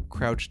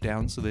crouch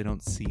down so they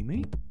don't see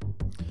me?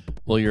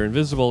 Well, you're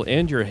invisible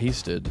and you're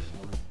hasted.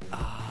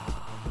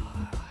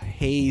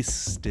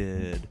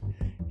 Hasted.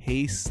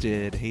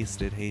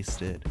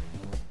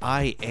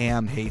 I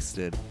am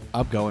hasted.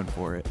 I'm going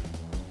for it.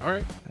 All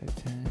right.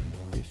 5, 10,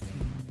 15,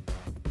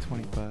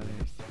 25,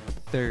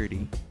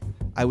 30.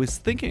 I was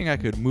thinking I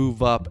could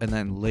move up and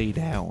then lay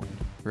down,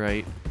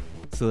 right?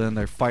 So then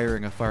they're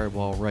firing a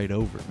fireball right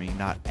over me,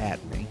 not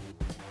at me.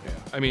 Yeah.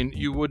 I mean,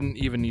 you wouldn't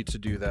even need to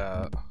do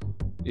that.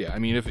 Yeah, I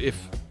mean,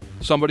 if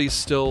somebody's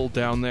still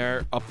down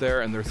there, up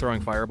there, and they're throwing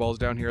fireballs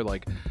down here,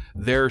 like,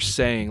 they're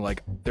saying,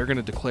 like, they're going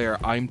to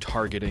declare, I'm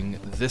targeting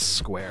this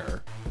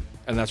square,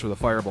 and that's where the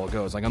fireball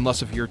goes. Like,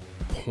 unless if you're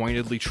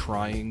pointedly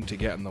trying to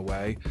get in the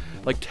way,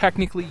 like,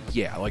 technically,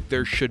 yeah, like,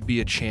 there should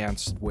be a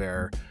chance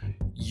where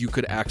you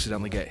could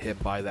accidentally get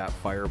hit by that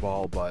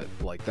fireball, but,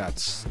 like,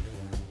 that's,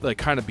 like,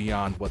 kind of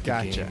beyond what the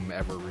game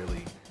ever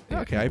really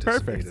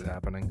anticipated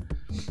happening.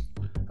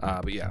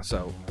 But yeah,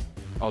 so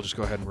I'll just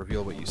go ahead and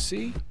reveal what you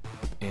see.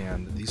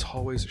 And these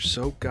hallways are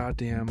so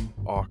goddamn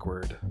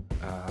awkward.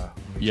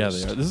 Yeah,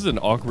 they are. This is an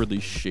awkwardly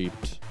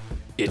shaped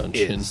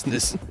dungeon. It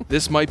is.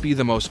 This might be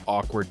the most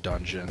awkward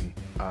dungeon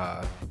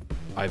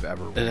I've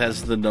ever It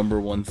has the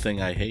number one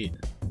thing I hate.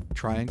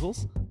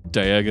 Triangles?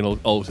 Diagonal,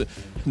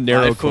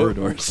 narrow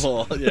corridors.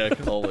 Yeah,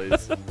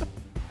 always.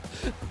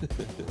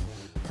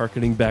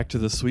 Harkening back to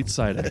the sweet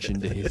side action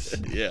days.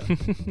 Yeah.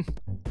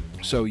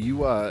 So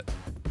you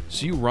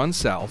run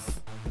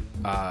south,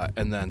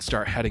 and then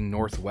start heading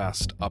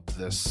northwest up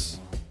this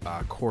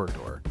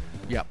corridor.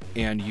 Yep.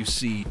 And you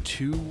see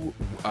 2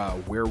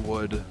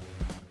 werewood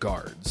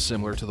guards,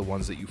 similar to the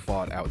ones that you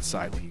fought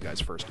outside when you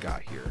guys first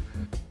got here.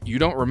 You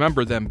don't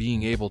remember them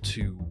being able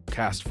to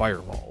cast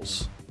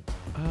fireballs.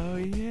 Oh,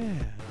 yeah.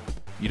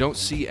 You don't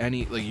see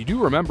any, like, you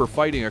do remember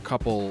fighting a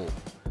couple,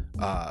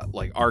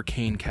 like,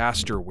 arcane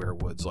caster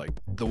werewoods, like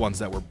the ones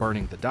that were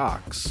burning the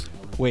docks.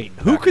 Wait,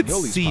 who could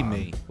Yoli's see pod.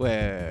 me?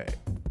 Wait.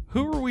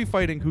 Who were we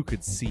fighting who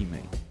could see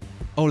me?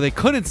 Oh, they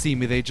couldn't see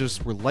me. They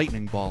just were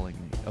lightning balling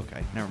me.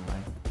 Okay, never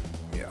mind.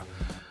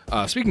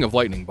 Yeah. Speaking of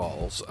lightning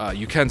balls,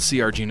 you can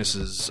see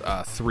Arginus's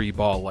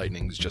 3-ball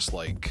lightnings just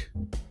like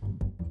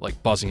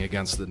buzzing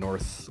against the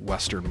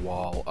northwestern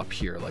wall up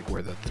here, like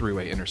where the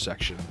 3-way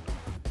intersection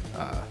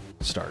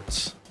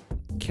starts.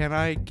 Can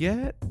I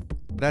get...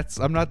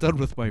 I'm not done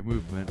with my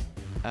movement.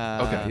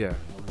 Okay, yeah.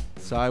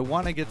 So I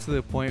want to get to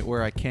the point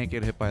where I can't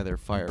get hit by their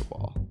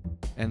fireball.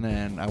 And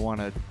then I want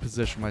to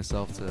position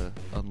myself to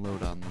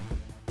unload on them.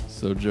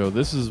 So, Joe,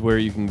 this is where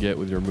you can get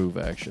with your move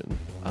action.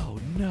 Oh,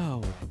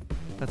 no.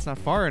 That's not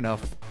far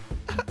enough.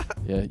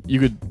 Yeah, you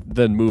could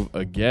then move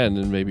again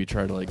and maybe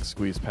try to, like,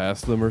 squeeze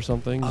past them or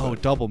something. Oh,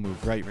 but double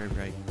move. Right.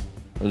 I'm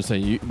just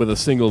saying, with a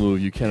single move,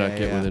 you cannot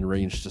get Yeah. within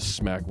range to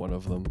smack one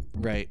of them.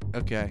 Right,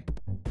 okay.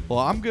 Well,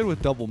 I'm good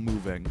with double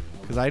moving,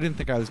 because I didn't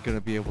think I was going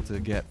to be able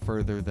to get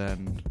further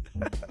than,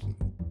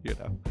 you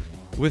know.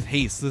 With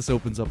haste, this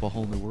opens up a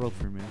whole new world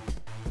for me.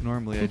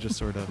 Normally, I just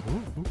sort of...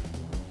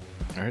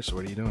 All right, so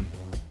what are you doing?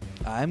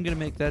 I'm going to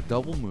make that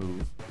double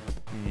move,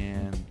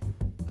 and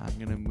I'm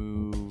going to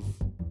move...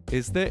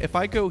 If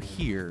I go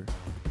here,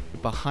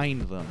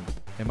 behind them,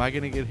 am I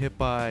going to get hit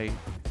by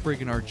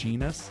friggin'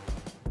 Arginus?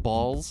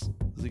 Balls?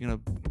 Is he going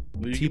to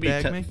Well,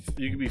 teabag me?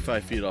 You can be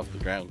 5 feet off the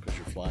ground because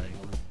you're flying.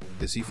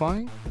 Is he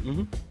flying?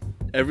 Mm-hmm.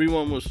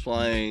 Everyone was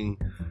flying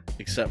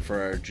except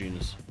for our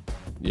genus.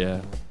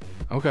 Yeah.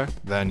 Okay.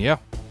 Then yeah,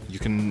 you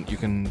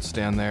can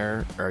stand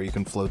there or you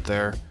can float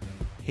there.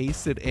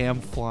 Hasted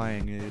am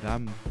flying it.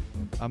 I'm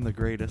the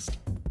greatest.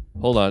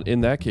 Hold on.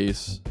 In that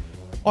case,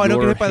 Oh, I don't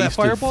get your hit by that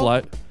hasted fireball?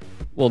 Fly...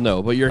 Well,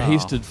 no, but your Oh.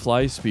 hasted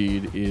fly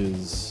speed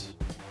is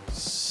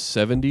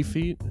 70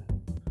 feet.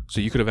 So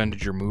you could have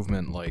ended your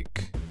movement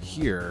like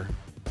here.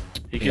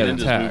 He Yeah, can end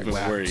his attack.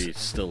 movement where Whacked. he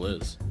still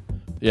is.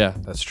 Yeah.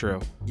 That's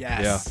true.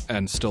 Yes. Yeah,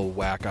 and still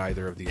whack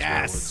either of these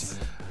Yes. werewolves.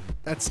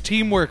 That's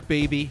teamwork,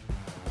 baby.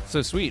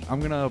 So sweet. I'm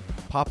going to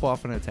pop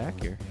off an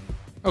attack here.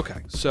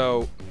 Okay,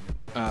 so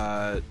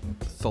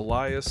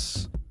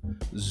Thalias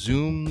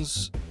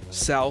zooms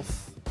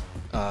south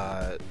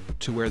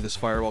to where this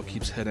fireball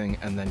keeps hitting,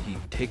 and then he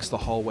takes the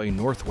hallway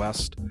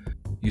northwest.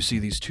 You see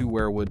these two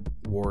werewood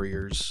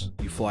warriors.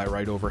 You fly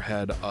right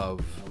overhead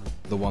of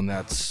the one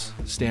that's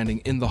standing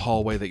in the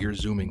hallway that you're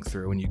zooming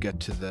through, and you get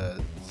to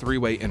the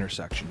three-way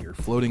intersection. You're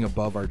floating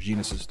above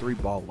Arginus's three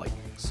ball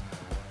lightnings.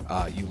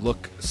 You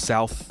look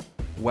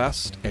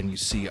southwest, and you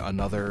see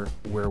another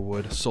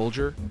werewood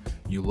soldier.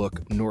 You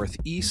look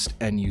northeast,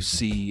 and you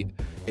see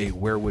a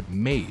werewood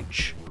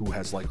mage who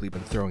has likely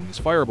been throwing these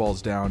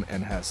fireballs down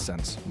and has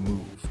since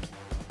moved.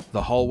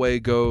 The hallway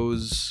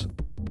goes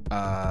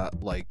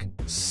like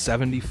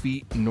 70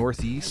 feet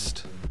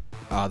northeast.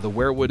 The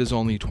werewood is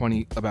only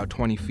about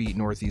 20 feet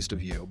northeast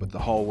of you, but the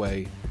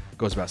hallway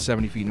goes about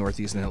 70 feet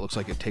northeast, and it looks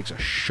like it takes a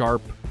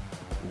sharp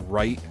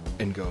right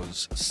and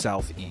goes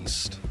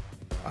southeast.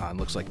 And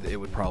looks like it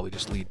would probably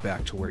just lead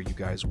back to where you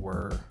guys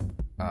were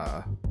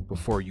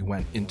before you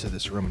went into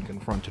this room and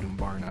confronted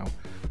Umbarno.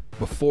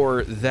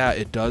 Before that,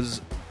 it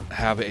does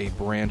have a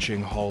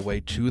branching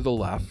hallway to the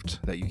left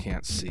that you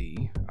can't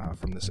see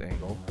from this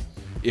angle.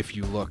 If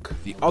you look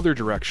the other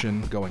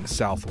direction, going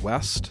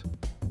southwest,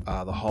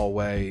 the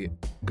hallway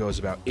goes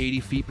about 80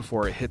 feet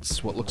before it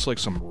hits what looks like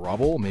some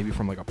rubble, maybe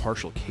from like a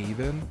partial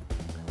cave-in.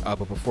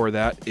 But before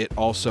that, it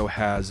also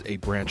has a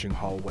branching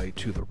hallway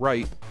to the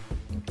right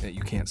that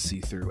you can't see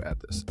through at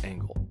this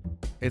angle.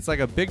 It's like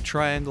a big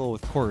triangle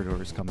with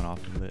corridors coming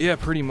off of it. Yeah,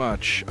 pretty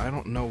much. I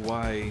don't know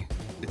why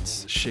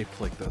it's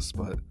shaped like this,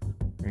 but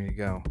there you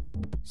go.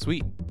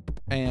 Sweet.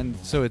 And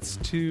so it's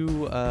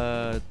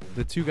the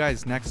two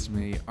guys next to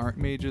me aren't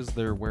mages,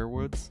 they're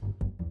werewolves.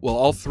 Well,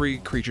 all three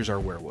creatures are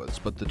werewolves,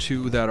 but the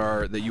two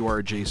that you are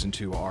adjacent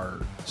to are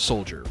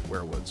soldier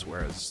werewolves,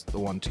 whereas the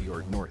one to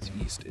your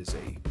northeast is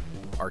a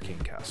arcane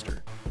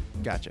caster.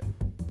 Gotcha.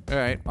 All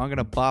right, I'm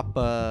gonna bop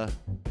the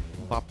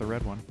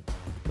red one,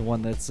 the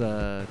one that's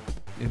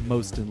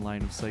most in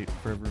line of sight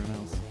for everyone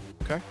else.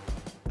 Okay.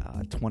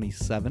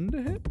 27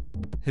 to hit.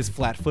 His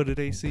flat-footed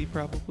AC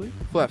probably.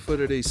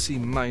 Flat-footed AC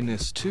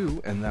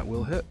 -2, and that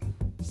will hit.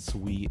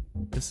 Sweet.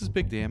 This is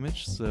big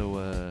damage,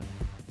 so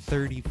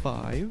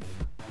 35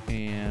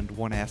 and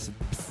one acid.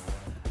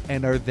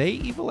 And are they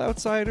evil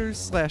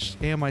outsiders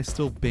 / am I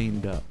still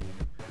baned up?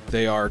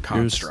 They are You're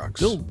constructs.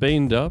 still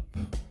baned up.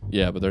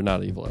 Yeah, but they're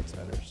not evil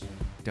outsiders.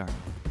 Darn.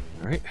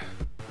 All right.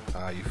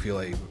 You feel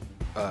a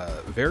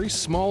very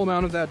small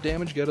amount of that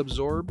damage get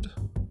absorbed.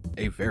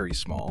 A very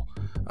small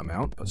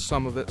amount, but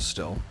some of it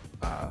still.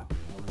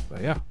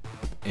 But yeah.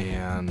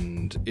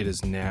 And it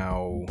is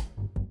now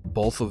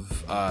both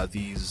of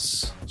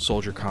these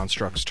soldier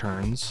constructs'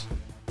 turns,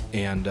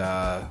 and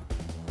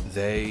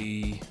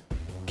they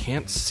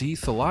can't see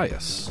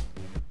Thalias.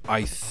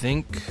 I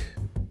think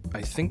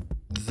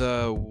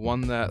the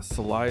one that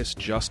Thalias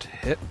just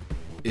hit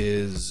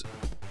is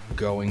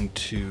going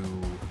to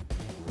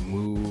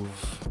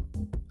move.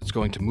 It's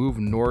going to move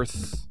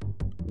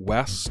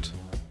northwest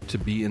to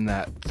be in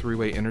that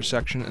three-way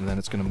intersection, and then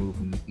it's going to move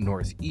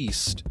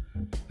northeast.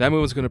 That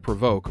movement's going to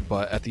provoke,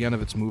 but at the end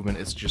of its movement,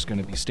 it's just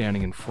going to be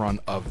standing in front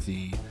of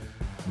the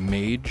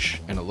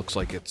mage, and it looks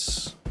like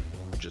it's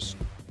just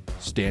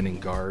standing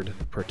guard,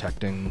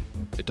 protecting.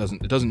 It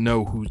doesn't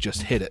know who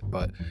just hit it,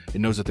 but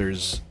it knows that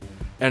there's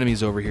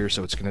enemies over here,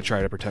 so it's going to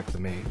try to protect the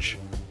mage.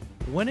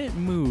 When it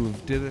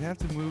moved, did it have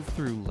to move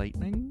through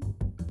lightning?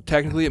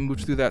 Technically, it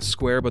moved through that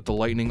square, but the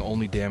lightning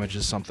only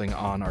damages something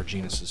on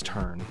Arginus's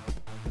turn.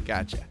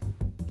 Gotcha.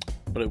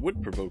 But it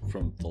would provoke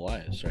from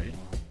Thalias, right?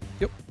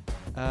 Yep.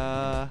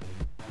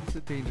 It's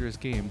a dangerous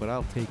game, but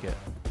I'll take it.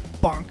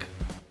 Bonk.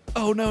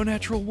 Oh no,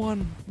 natural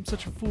 1. I'm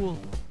such a fool.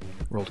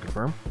 Roll to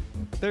confirm.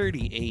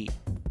 38.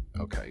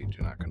 Okay, you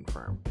do not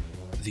confirm.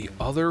 The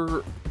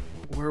other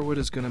werewood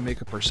is going to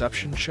make a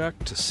perception check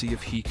to see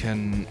if he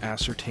can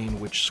ascertain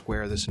which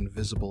square this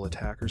invisible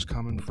attacker's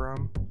coming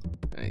from.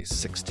 A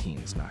 16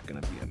 is not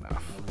going to be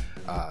enough.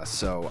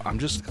 So I'm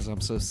just Because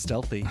I'm so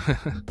stealthy.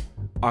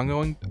 I'm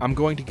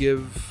going to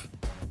give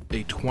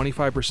a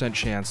 25%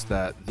 chance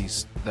that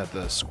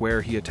the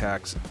square he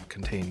attacks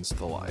contains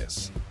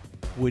Thalias.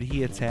 Would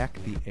he attack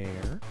the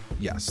air?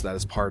 Yes, that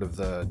is part of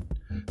the.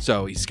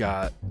 So he's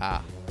got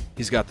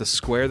the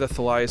square that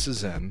Thalias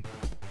is in,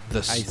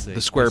 the see.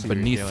 square I see where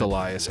you're beneath going.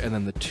 Thalias, and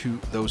then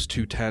those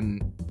two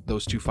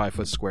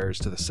 5-foot squares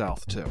to the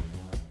south too.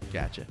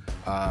 Gotcha.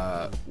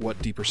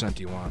 What D%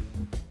 do you want?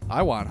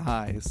 I want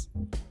highs.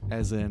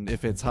 As in,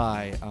 if it's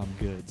high, I'm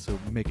good. So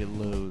make it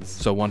lows.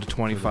 So 1 to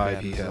 25,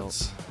 bad he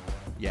results. hits.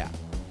 Yeah.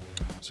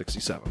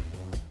 67.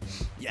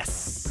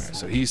 Yes. All right,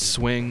 so he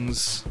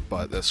swings,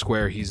 but the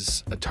square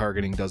he's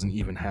targeting doesn't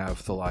even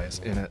have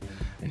Thalias in it,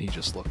 and he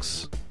just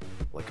looks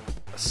like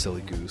a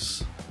silly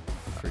goose.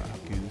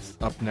 Goose.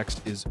 Up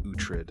next is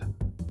Uhtred.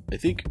 I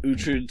think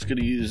Uhtred's going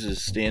to use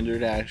his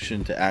standard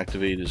action to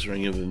activate his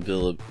Ring of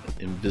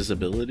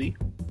Invisibility.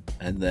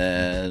 And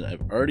then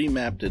I've already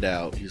mapped it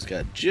out. He's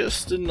got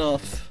just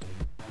enough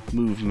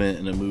movement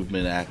and a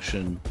movement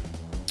action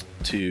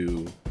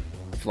to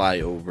fly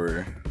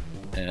over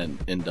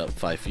and end up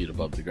 5 feet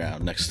above the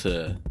ground next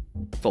to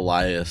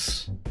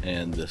Thalias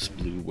and this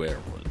blue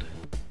werewood.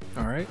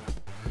 All right,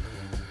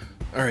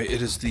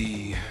 it is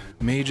the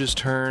mage's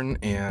turn,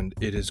 and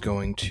it is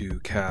going to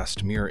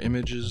cast mirror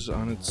images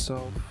on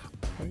itself.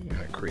 And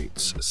it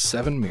creates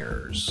 7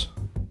 mirrors.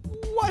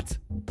 What?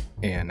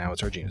 And now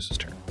it's Arginus'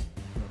 turn.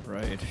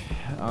 Right.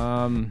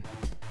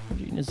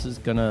 Genus is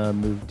gonna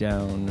move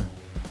down.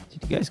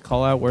 Did you guys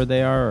call out where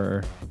they are,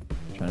 or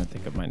I'm trying to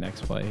think of my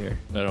next play here?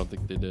 I don't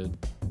think they did.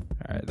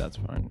 All right, that's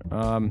fine.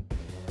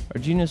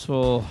 Arginus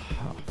will,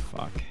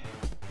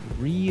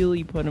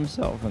 really put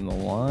himself in the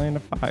line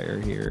of fire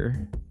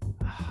here.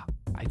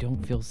 I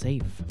don't feel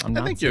safe. I'm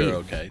not I think safe. you're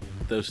okay.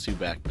 Those two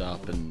backed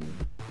up, and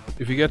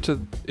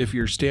If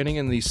you're standing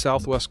in the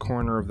southwest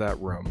corner of that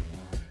room,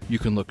 you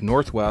can look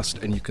northwest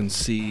and you can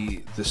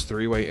see this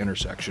 3-way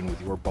intersection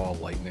with your ball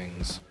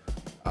lightnings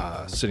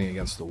sitting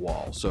against the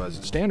wall. So as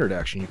a standard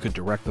action, you could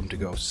direct them to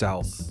go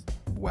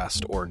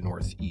southwest or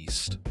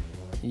northeast.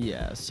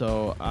 Yeah.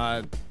 So,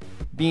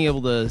 being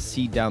able to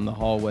see down the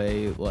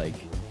hallway, like,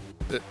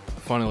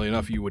 Funnily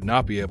enough, you would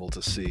not be able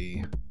to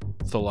see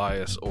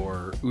Thalias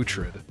or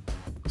Uhtred.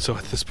 So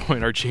at this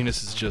point,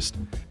 Arginus is just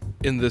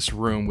in this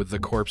room with the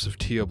corpse of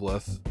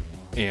Teoblith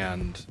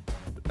and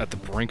at the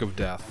brink of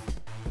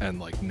death and,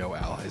 like, no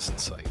allies in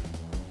sight.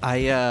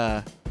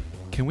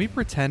 Can we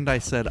pretend I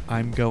said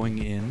I'm going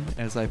in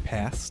as I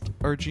passed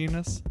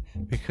Arginus?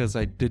 Because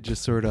I did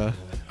just sort of...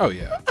 Oh,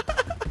 yeah.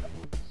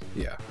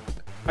 Yeah.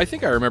 I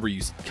think I remember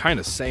you kind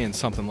of saying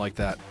something like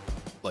that,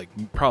 like,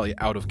 probably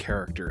out of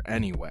character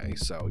anyway.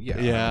 So, yeah.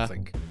 I don't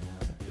think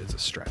it's a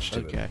stretch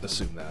to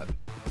assume that.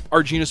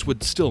 Arginus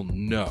would still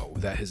know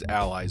that his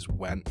allies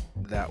went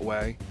that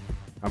way.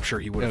 I'm sure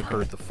he would have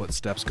heard the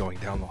footsteps going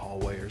down the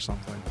hallway or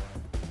something.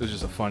 It was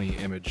just a funny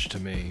image to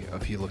me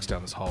of he looks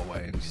down this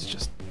hallway and he's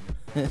just...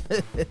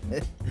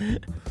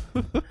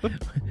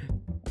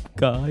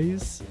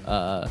 guys.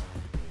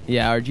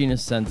 Yeah, Arginus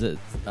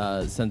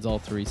sends all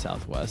 3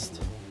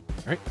 southwest.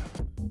 All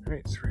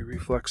right, 3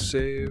 reflex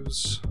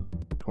saves.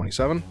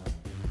 27.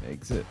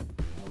 Makes it.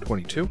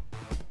 22.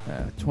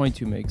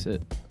 22 makes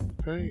it.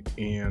 Okay,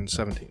 and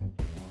 17.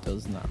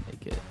 Does not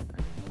make it.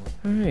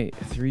 All right,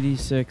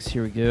 3d6.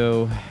 Here we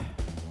go.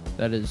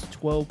 That is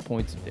 12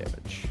 points of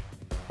damage.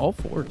 All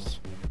 4s.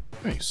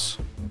 Nice.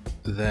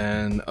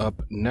 Then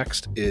up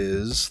next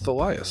is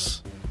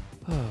Thalias.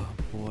 Oh,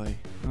 boy.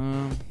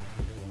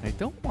 I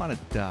don't want to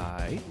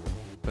die,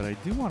 but I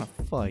do want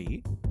to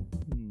fight.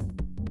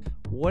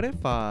 What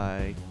if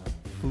I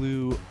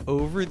flew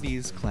over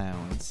these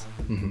clowns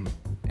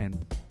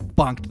and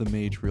bonked the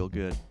mage real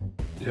good?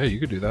 Yeah, you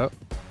could do that.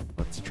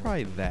 Let's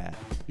try that.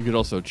 You could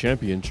also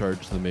champion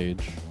charge the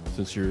mage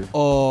since you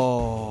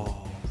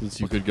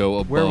could go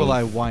above. Where will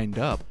I wind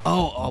up?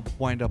 Oh, I'll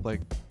wind up like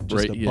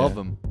just above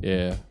him.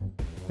 Yeah.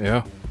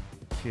 Yeah.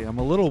 Okay, I'm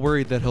a little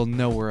worried that he'll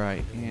know where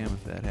I am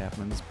if that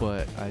happens,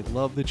 but I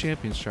love the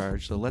champion's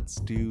charge, so let's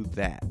do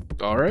that.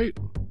 All right.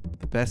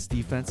 The best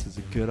defense is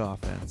a good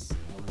offense.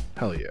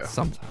 Hell yeah.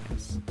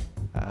 Sometimes.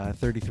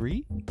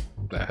 33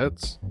 That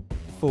hits.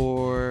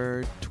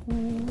 for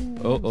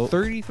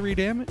 33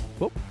 damage.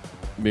 Whoop.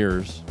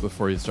 Mirrors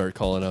before you start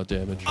calling out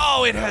damage.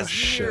 Oh, it has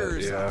shit,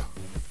 mirrors. yeah.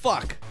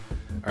 Fuck.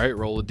 All right,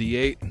 roll a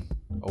d8.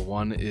 A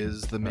 1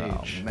 is the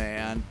mage. Oh,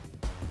 man.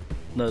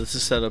 no, this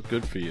is set up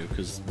good for you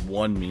because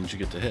 1 means you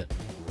get to hit.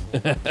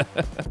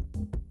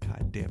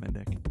 God damn it,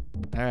 Nick.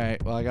 All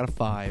right, well, I got a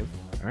 5.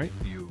 All right,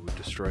 you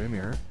destroy a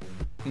mirror.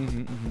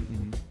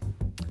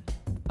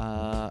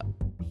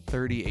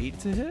 38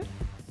 to hit?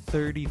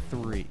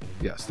 33.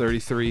 Yes,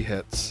 33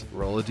 hits.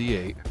 Roll a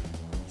d8.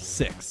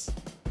 6.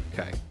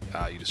 Okay,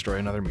 you destroy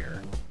another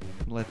mirror.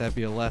 Let that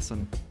be a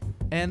lesson.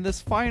 And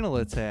this final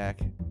attack,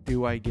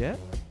 do I get?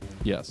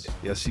 Yes.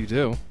 Yes, you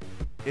do.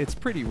 It's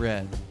pretty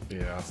red.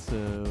 Yeah.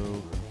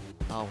 So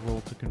I'll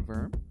roll to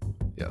confirm.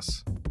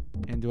 Yes.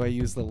 And do I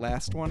use the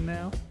last one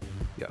now?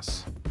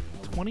 Yes.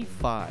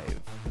 25.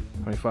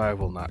 25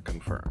 will not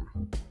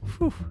confirm.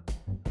 Whew.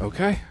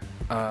 Okay.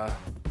 Well,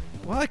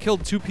 I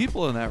killed 2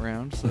 people in that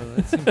round, so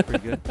that seems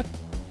pretty good.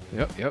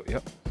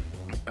 Yep.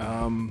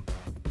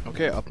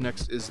 Okay, up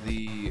next is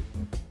the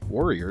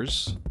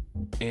Warriors,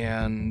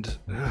 and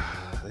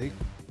they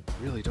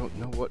really don't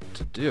know what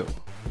to do.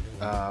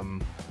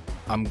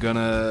 I'm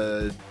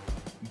gonna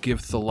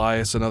give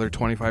Thalias another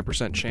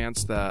 25%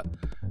 chance that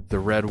the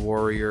Red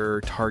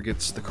Warrior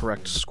targets the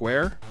correct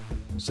square.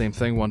 Same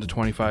thing, 1 to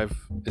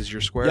 25 is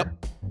your square?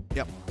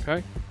 Yep.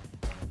 Okay.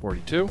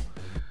 42.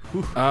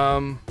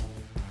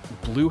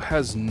 Blue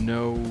has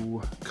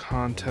no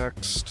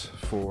context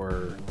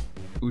for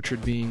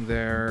Uhtred being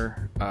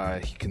there.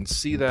 He can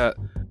see that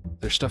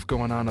there's stuff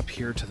going on up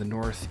here to the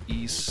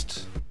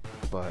northeast,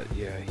 but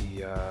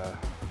yeah,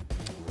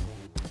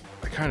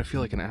 I kind of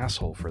feel like an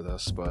asshole for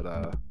this,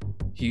 but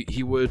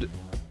he would,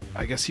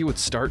 I guess he would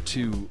start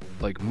to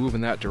like move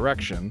in that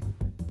direction.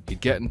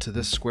 He'd get into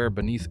this square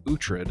beneath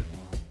Uhtred,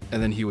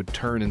 and then he would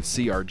turn and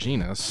see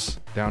Arginus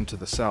down to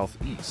the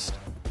southeast.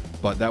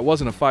 But that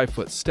wasn't a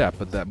 5-foot step,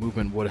 but that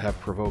movement would have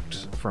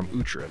provoked from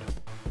Uhtred.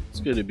 It's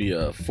going to be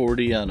a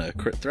 40 on a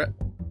crit threat.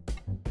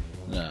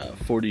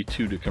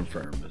 42 to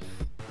confirm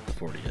if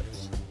 40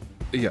 hits.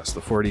 Yes,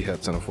 the 40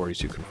 hits and a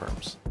 42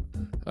 confirms.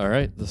 All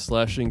right, the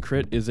slashing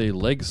crit is a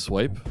leg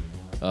swipe,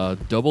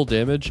 double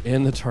damage,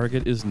 and the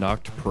target is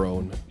knocked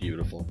prone.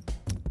 Beautiful.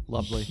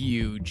 Lovely.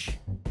 Huge.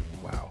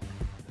 Wow.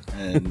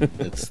 And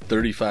it's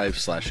 35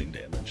 slashing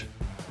damage.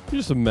 You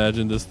just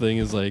imagine this thing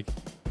is like,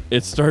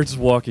 it starts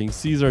walking,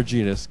 sees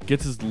Arginus,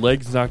 gets his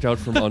legs knocked out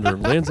from under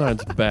him, lands on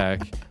its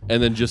back,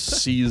 and then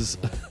just sees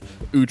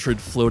Uhtred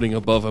floating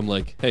above him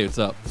like, hey, what's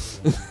up?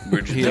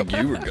 Where'd you think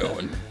you were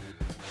going?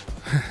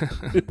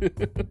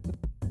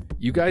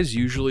 You guys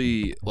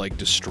usually like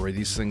destroy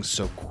these things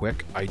so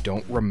quick, I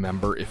don't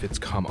remember if it's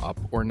come up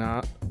or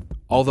not.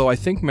 Although I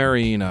think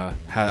Marina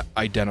had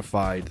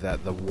identified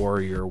that the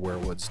warrior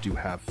werewoods do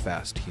have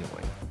fast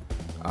healing.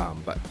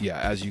 But yeah,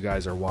 as you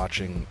guys are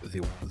watching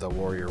the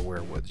warrior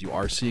werewoods, you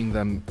are seeing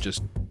them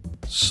just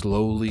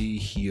slowly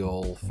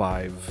heal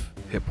 5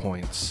 hit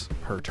points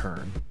per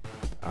turn.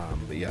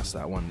 But yes,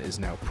 that one is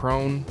now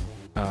prone.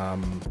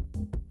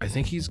 I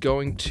think he's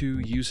going to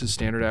use his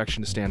standard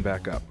action to stand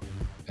back up,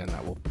 and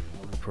that will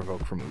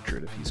provoke from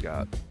Uhtred if he's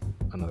got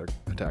another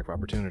attack of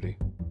opportunity.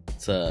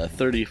 It's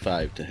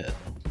 35 to hit.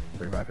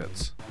 35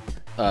 hits.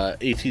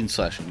 18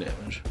 slashing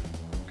damage.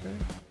 Okay.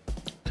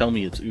 Tell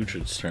me it's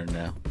Uhtred's turn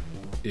now.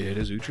 It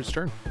is Uhtred's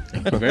turn.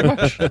 Thank you very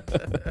much.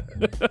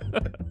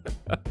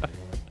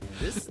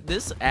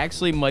 This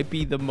actually might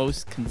be the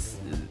most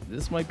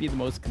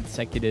consecutive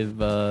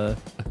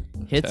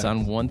hits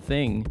on one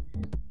thing.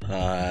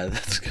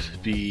 That's going to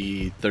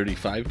be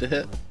 35 to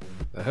hit.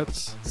 That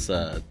hits. It's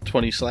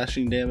 20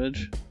 slashing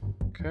damage.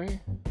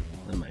 Okay.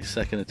 And my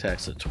second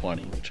attack's a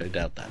 20, which I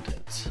doubt that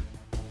hits.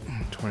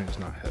 20 does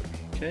not hit.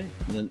 Okay,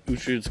 and then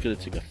Uhtred's going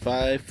to take a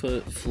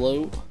 5-foot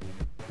float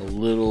a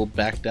little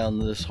back down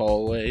this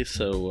hallway,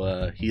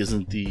 so he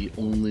isn't the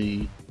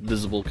only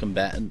visible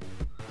combatant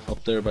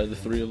up there by the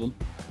 3 of them.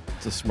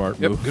 It's a smart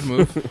Yep, move. good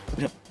move.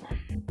 Yep.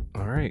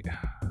 All right.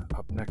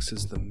 Up next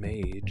is the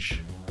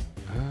mage.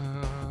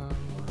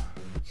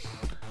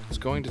 It's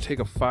going to take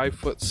a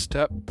 5-foot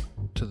step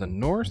to the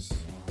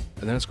north,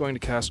 and then it's going to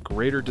cast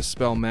Greater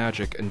Dispel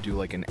Magic and do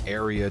like an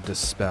area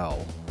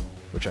dispel,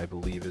 which I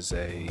believe is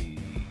a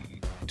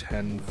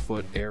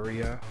 10-foot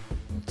area.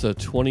 It's a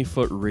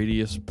 20-foot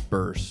radius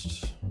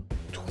burst.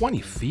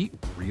 20 feet?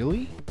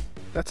 Really?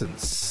 That's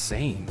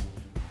insane.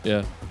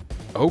 Yeah.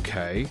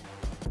 Okay.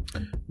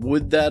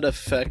 Would that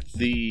affect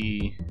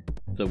the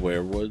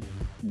werewood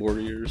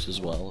warriors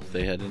as well, if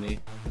they had any?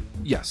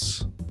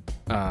 Yes.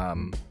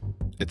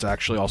 It's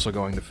actually also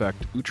going to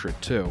affect Uhtred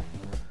too,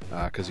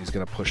 because he's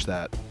going to push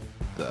that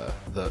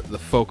the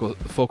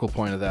focal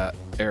point of that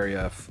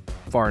area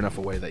far enough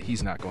away that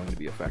he's not going to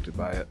be affected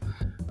by it.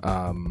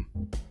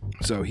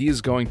 So he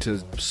is going to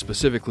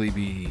specifically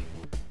be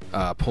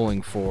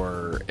pulling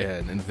for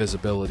an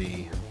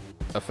invisibility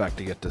effect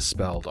to get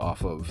dispelled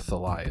off of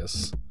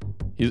Thalias.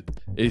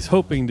 He's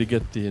hoping to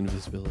get the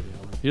invisibility.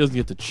 He doesn't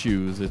get to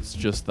choose. It's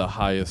just the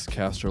highest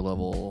caster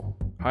level.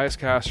 Highest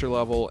caster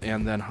level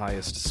and then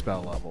highest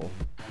spell level.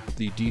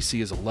 The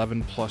DC is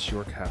 11 plus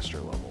your caster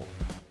level.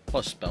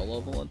 Plus spell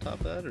level on top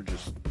of that, or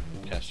just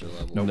caster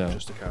level? Nope, No.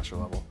 just a caster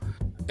level.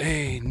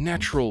 A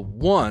natural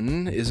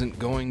 1 isn't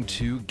going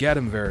to get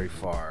him very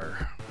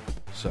far.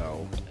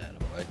 So,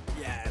 Attaboy.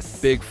 Yes.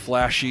 big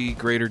flashy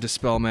greater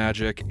dispel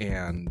magic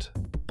and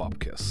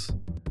Bupkis.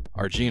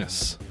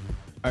 Arginus.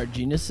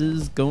 Arginus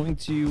is going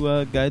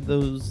to guide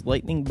those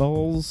lightning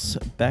balls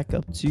back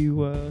up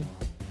to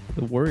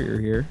the warrior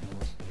here.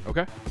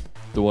 Okay.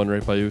 The one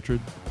right by Uhtred?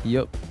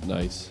 Yep.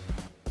 Nice.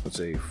 That's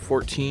a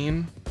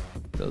 14,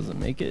 Doesn't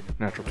make it.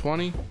 natural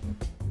 20,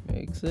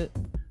 Makes it.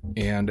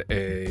 and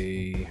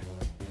a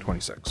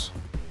 26.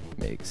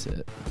 Makes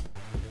it.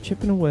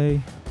 Chipping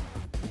away.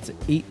 It's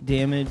 8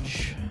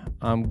 damage.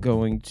 I'm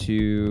going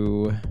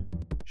to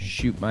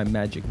shoot my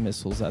magic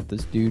missiles at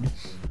this dude.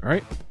 All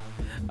right.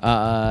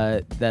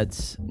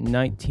 That's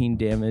 19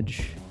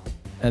 damage.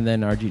 And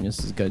then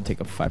Arginus is going to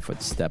take a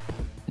 5-foot step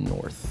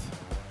north.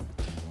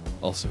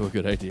 Also a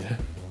good idea.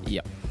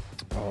 Yep.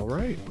 All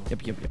right.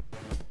 Yep.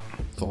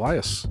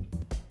 Thalias.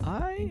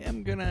 I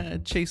am gonna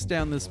chase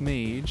down this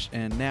mage,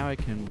 and now I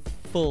can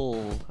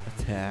full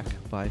attack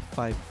by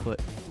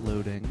 5-foot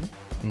floating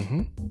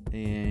Mm-hmm.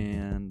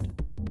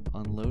 and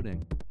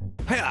unloading.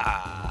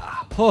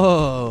 Hiya!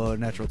 Oh,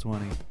 natural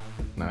 20.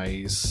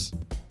 Nice.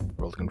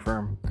 Roll to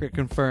confirm. Crit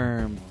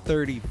confirm.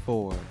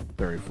 34.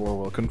 34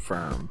 will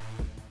confirm.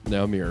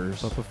 Now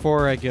mirrors. But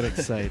before I get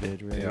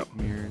excited, right? Yep.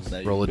 Mirrors. Now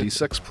you Roll a can-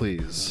 d6,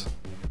 please.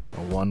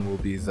 A 1 will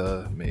be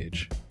the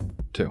mage.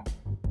 2.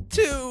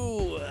 2.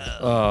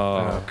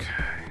 Oh. Okay.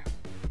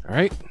 All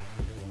right.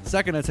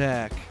 Second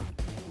attack.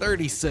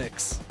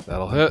 36.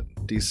 That'll hit.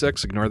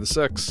 D6, ignore the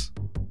 6.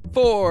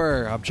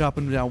 4. I'm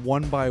chopping them down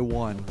one by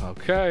one.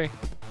 Okay.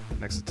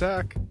 Next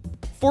attack.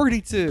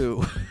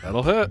 42.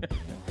 That'll hit.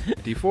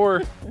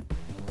 D4.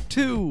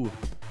 2.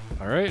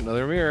 All right,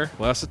 another mirror.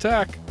 Last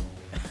attack.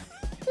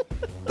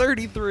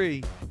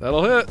 33.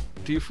 That'll hit.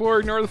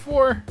 D4, ignore the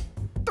 4.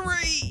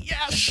 3.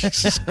 Yes.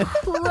 Jesus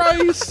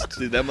Christ.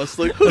 Dude, that must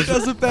look. Who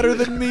does it better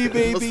than me, It must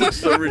baby? look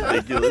so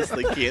ridiculous.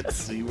 They can't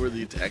see where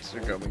the attacks are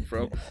coming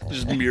from.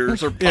 Just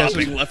mirrors are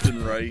popping left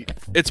and right.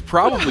 It's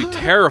probably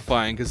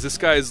terrifying because this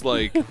guy's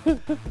like,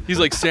 he's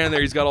like standing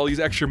there. He's got all these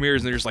extra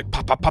mirrors, and they're just like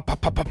pop, pop, pop,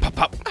 pop, pop, pop, pop,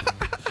 pop.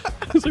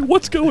 It's like,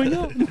 what's going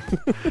on?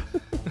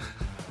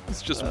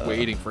 It's just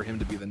waiting for him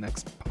to be the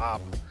next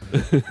pop.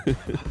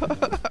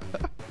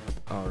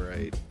 All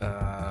right.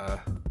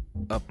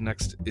 Up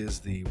next is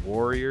the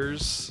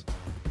Warriors.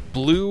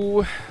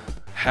 Blue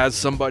has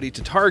somebody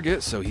to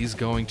target, so he's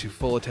going to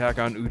full attack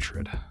on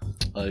Uhtred.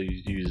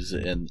 Use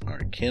an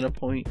Arcana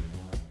point.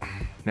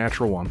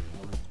 Natural 1.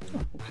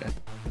 Okay.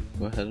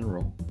 Go ahead and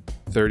roll.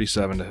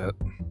 37 to hit.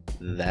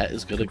 That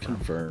is going to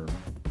confirm.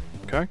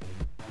 Okay.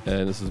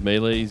 And this is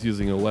melee. He's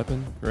using a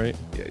weapon, right?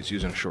 Yeah, he's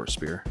using a short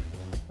spear.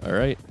 All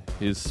right.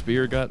 His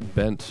spear got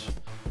bent.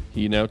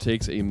 He now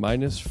takes a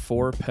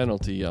 -4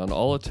 penalty on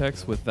all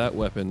attacks with that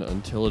weapon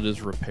until it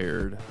is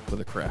repaired with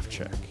a craft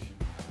check.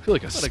 I feel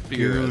like a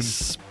spear goon.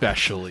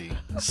 especially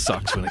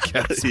sucks when it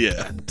gets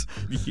Yeah. bent.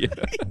 Yeah.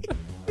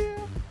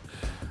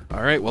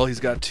 All right, well, he's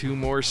got 2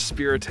 more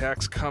spear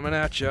attacks coming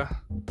at you.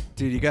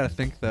 Dude, you gotta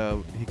think,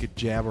 though, he could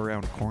jab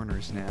around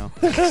corners now.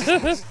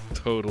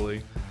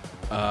 Totally.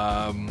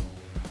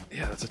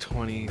 Yeah, that's a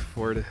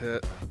 24 to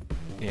hit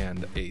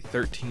and a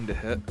 13 to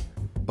hit.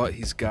 But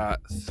he's got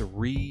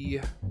 3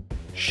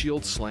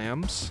 shield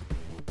slams.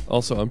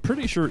 Also, I'm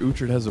pretty sure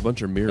Uhtred has a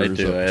bunch of mirrors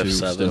do, up I have too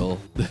 7. still.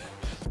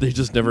 They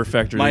just never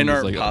factored Mine in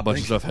aren't like a bunch popping.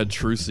 of stuff had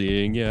true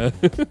seeing, yeah.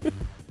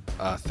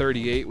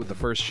 38 with the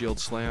first shield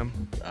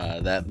slam.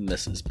 That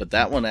misses, but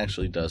that one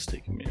actually does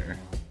take a mirror.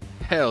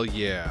 Hell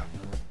yeah.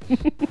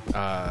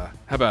 How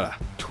about a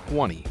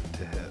 20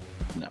 to hit?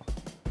 No.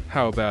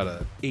 How about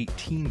a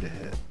 18 to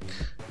hit?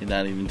 You're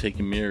not even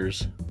taking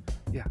mirrors.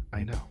 Yeah,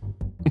 I know.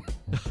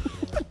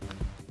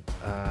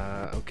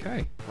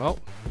 Okay. Well,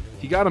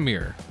 he got a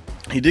mirror.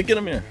 He did get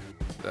a mirror.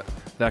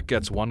 That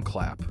gets 1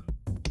 clap.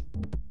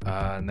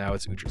 Now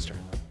it's Uhtred's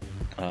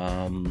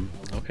turn.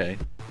 Okay.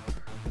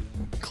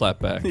 Clap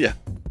back. Yeah.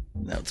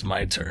 Now it's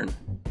my turn.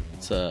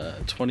 It's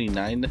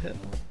 29 to hit.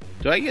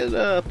 Do I get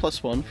a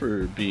 +1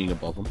 for being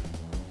above him?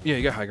 Yeah,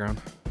 you got high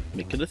ground.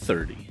 Make it a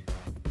 30.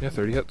 Yeah,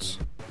 30 hits.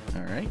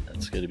 Alright,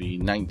 that's going to be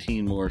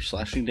 19 more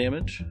slashing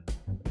damage.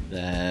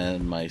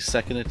 Then my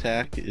second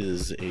attack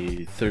is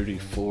a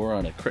 34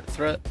 on a crit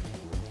threat.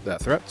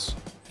 That threats.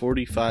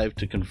 45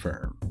 to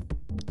confirm.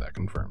 That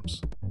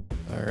confirms.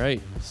 All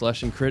right.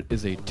 Slashing crit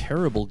is a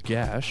terrible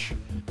gash.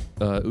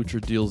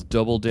 Uhtred deals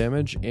double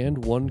damage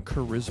and 1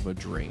 charisma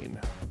drain.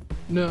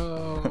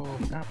 No.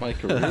 Not my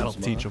charisma. That'll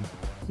teach him.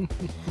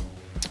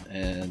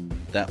 And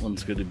that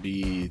one's going to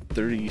be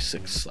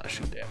 36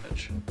 slashing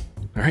damage.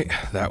 All right,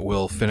 that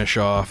will finish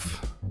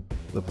off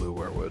the blue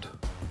werewood.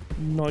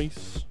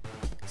 Nice.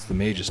 It's the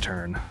mage's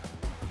turn.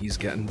 He's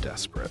getting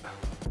desperate.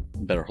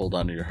 Better hold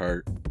on to your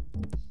heart.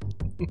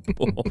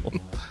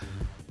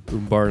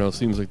 Umbarno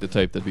seems like the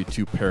type that'd be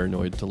too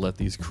paranoid to let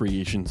these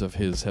creations of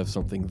his have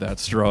something that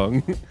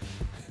strong.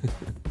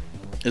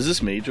 Is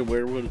this mage a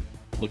werewood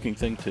looking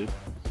thing too?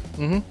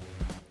 Mm-hmm.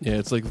 Yeah,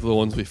 it's like the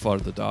ones we fought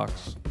at the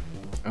docks.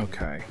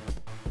 Okay.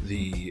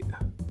 The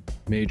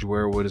mage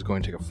werewood is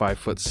going to take a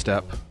 5-foot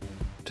step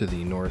to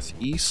the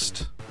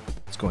northeast.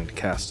 It's going to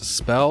cast a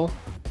spell,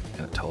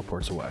 and it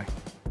teleports away.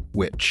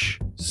 Which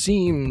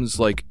seems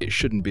like it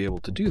shouldn't be able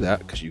to do that,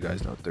 because you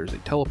guys know that there's a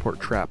teleport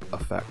trap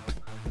effect,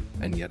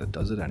 and yet it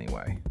does it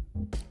anyway.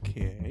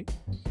 Okay.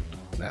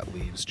 That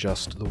leaves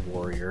just the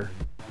warrior.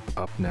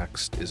 Up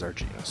next is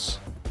Arginus.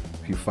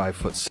 If you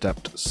 5-foot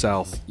stepped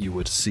south, you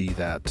would see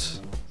that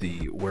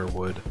the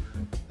werewood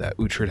that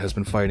Uhtred has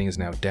been fighting is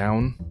now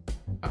down.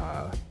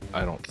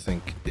 I don't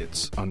think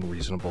it's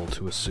unreasonable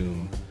to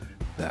assume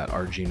that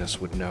Arginus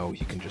would know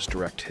he can just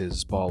direct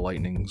his ball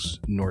lightnings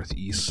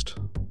northeast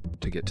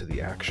to get to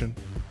the action.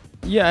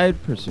 Yeah,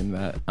 I'd presume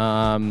that.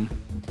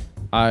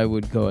 I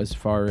would go as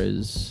far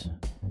as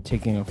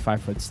taking a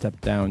 5-foot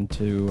step down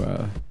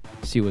to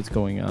see what's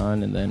going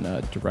on, and then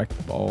direct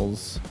the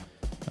balls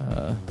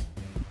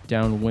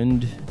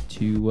downwind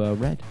to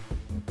red,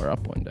 or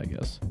upwind, I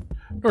guess.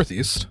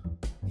 Northeast.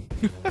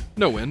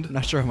 No wind.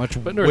 Not sure how much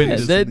But wind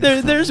northeast. is Yeah, in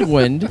this. there's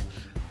wind.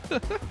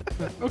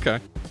 Okay.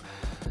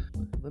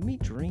 Let me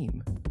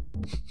dream.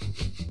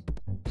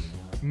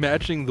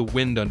 Matching the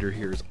wind under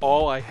here is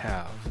all I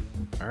have.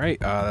 All right,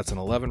 that's an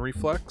 11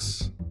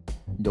 reflex,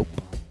 Nope.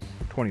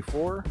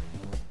 24,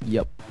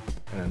 Yep.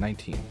 and a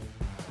 19.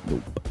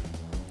 Nope.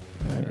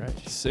 All right.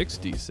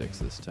 6d6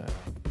 this time.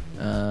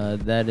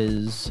 That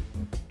is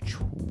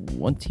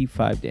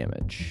 25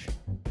 damage.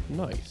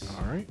 Nice.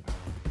 All right.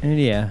 And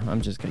yeah,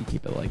 I'm just going to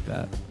keep it like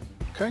that.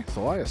 Okay,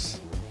 Thalias.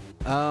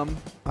 I'm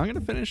going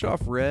to finish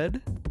off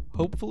red,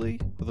 hopefully,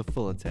 with a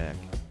full attack.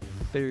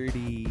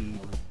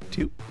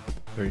 32.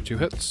 32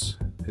 hits.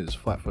 His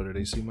flat-footed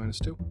AC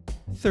 -2.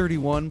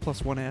 31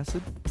 plus 1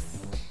 acid.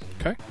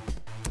 Okay.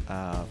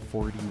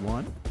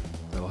 41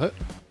 That'll hit.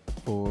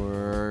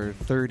 for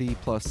 30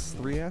 plus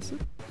 3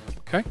 acid.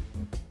 Okay.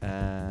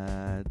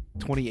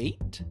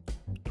 28.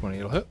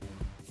 28 will hit.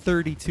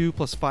 32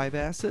 plus 5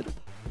 acid.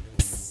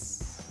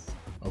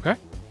 Okay.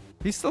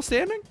 He's still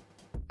standing?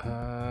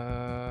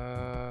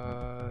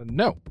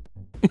 No.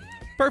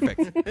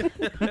 Perfect.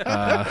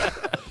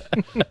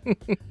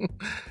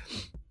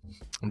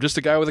 I'm just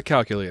a guy with a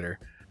calculator.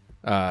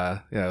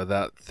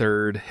 That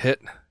third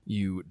hit,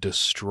 you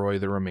destroy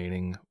the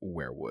remaining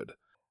werewood.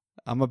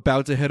 I'm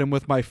about to hit him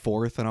with my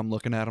fourth, and I'm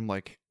looking at him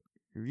like,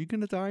 are you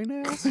going to die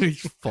now? He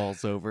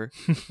falls over.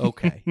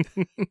 Okay.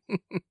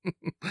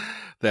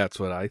 That's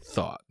what I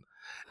thought.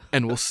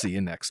 And we'll see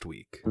you next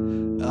week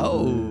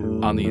Oh.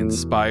 on the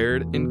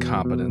Inspired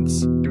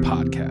Incompetence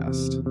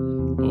podcast.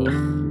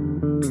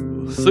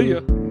 See ya.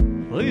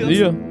 See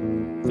ya.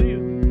 See ya.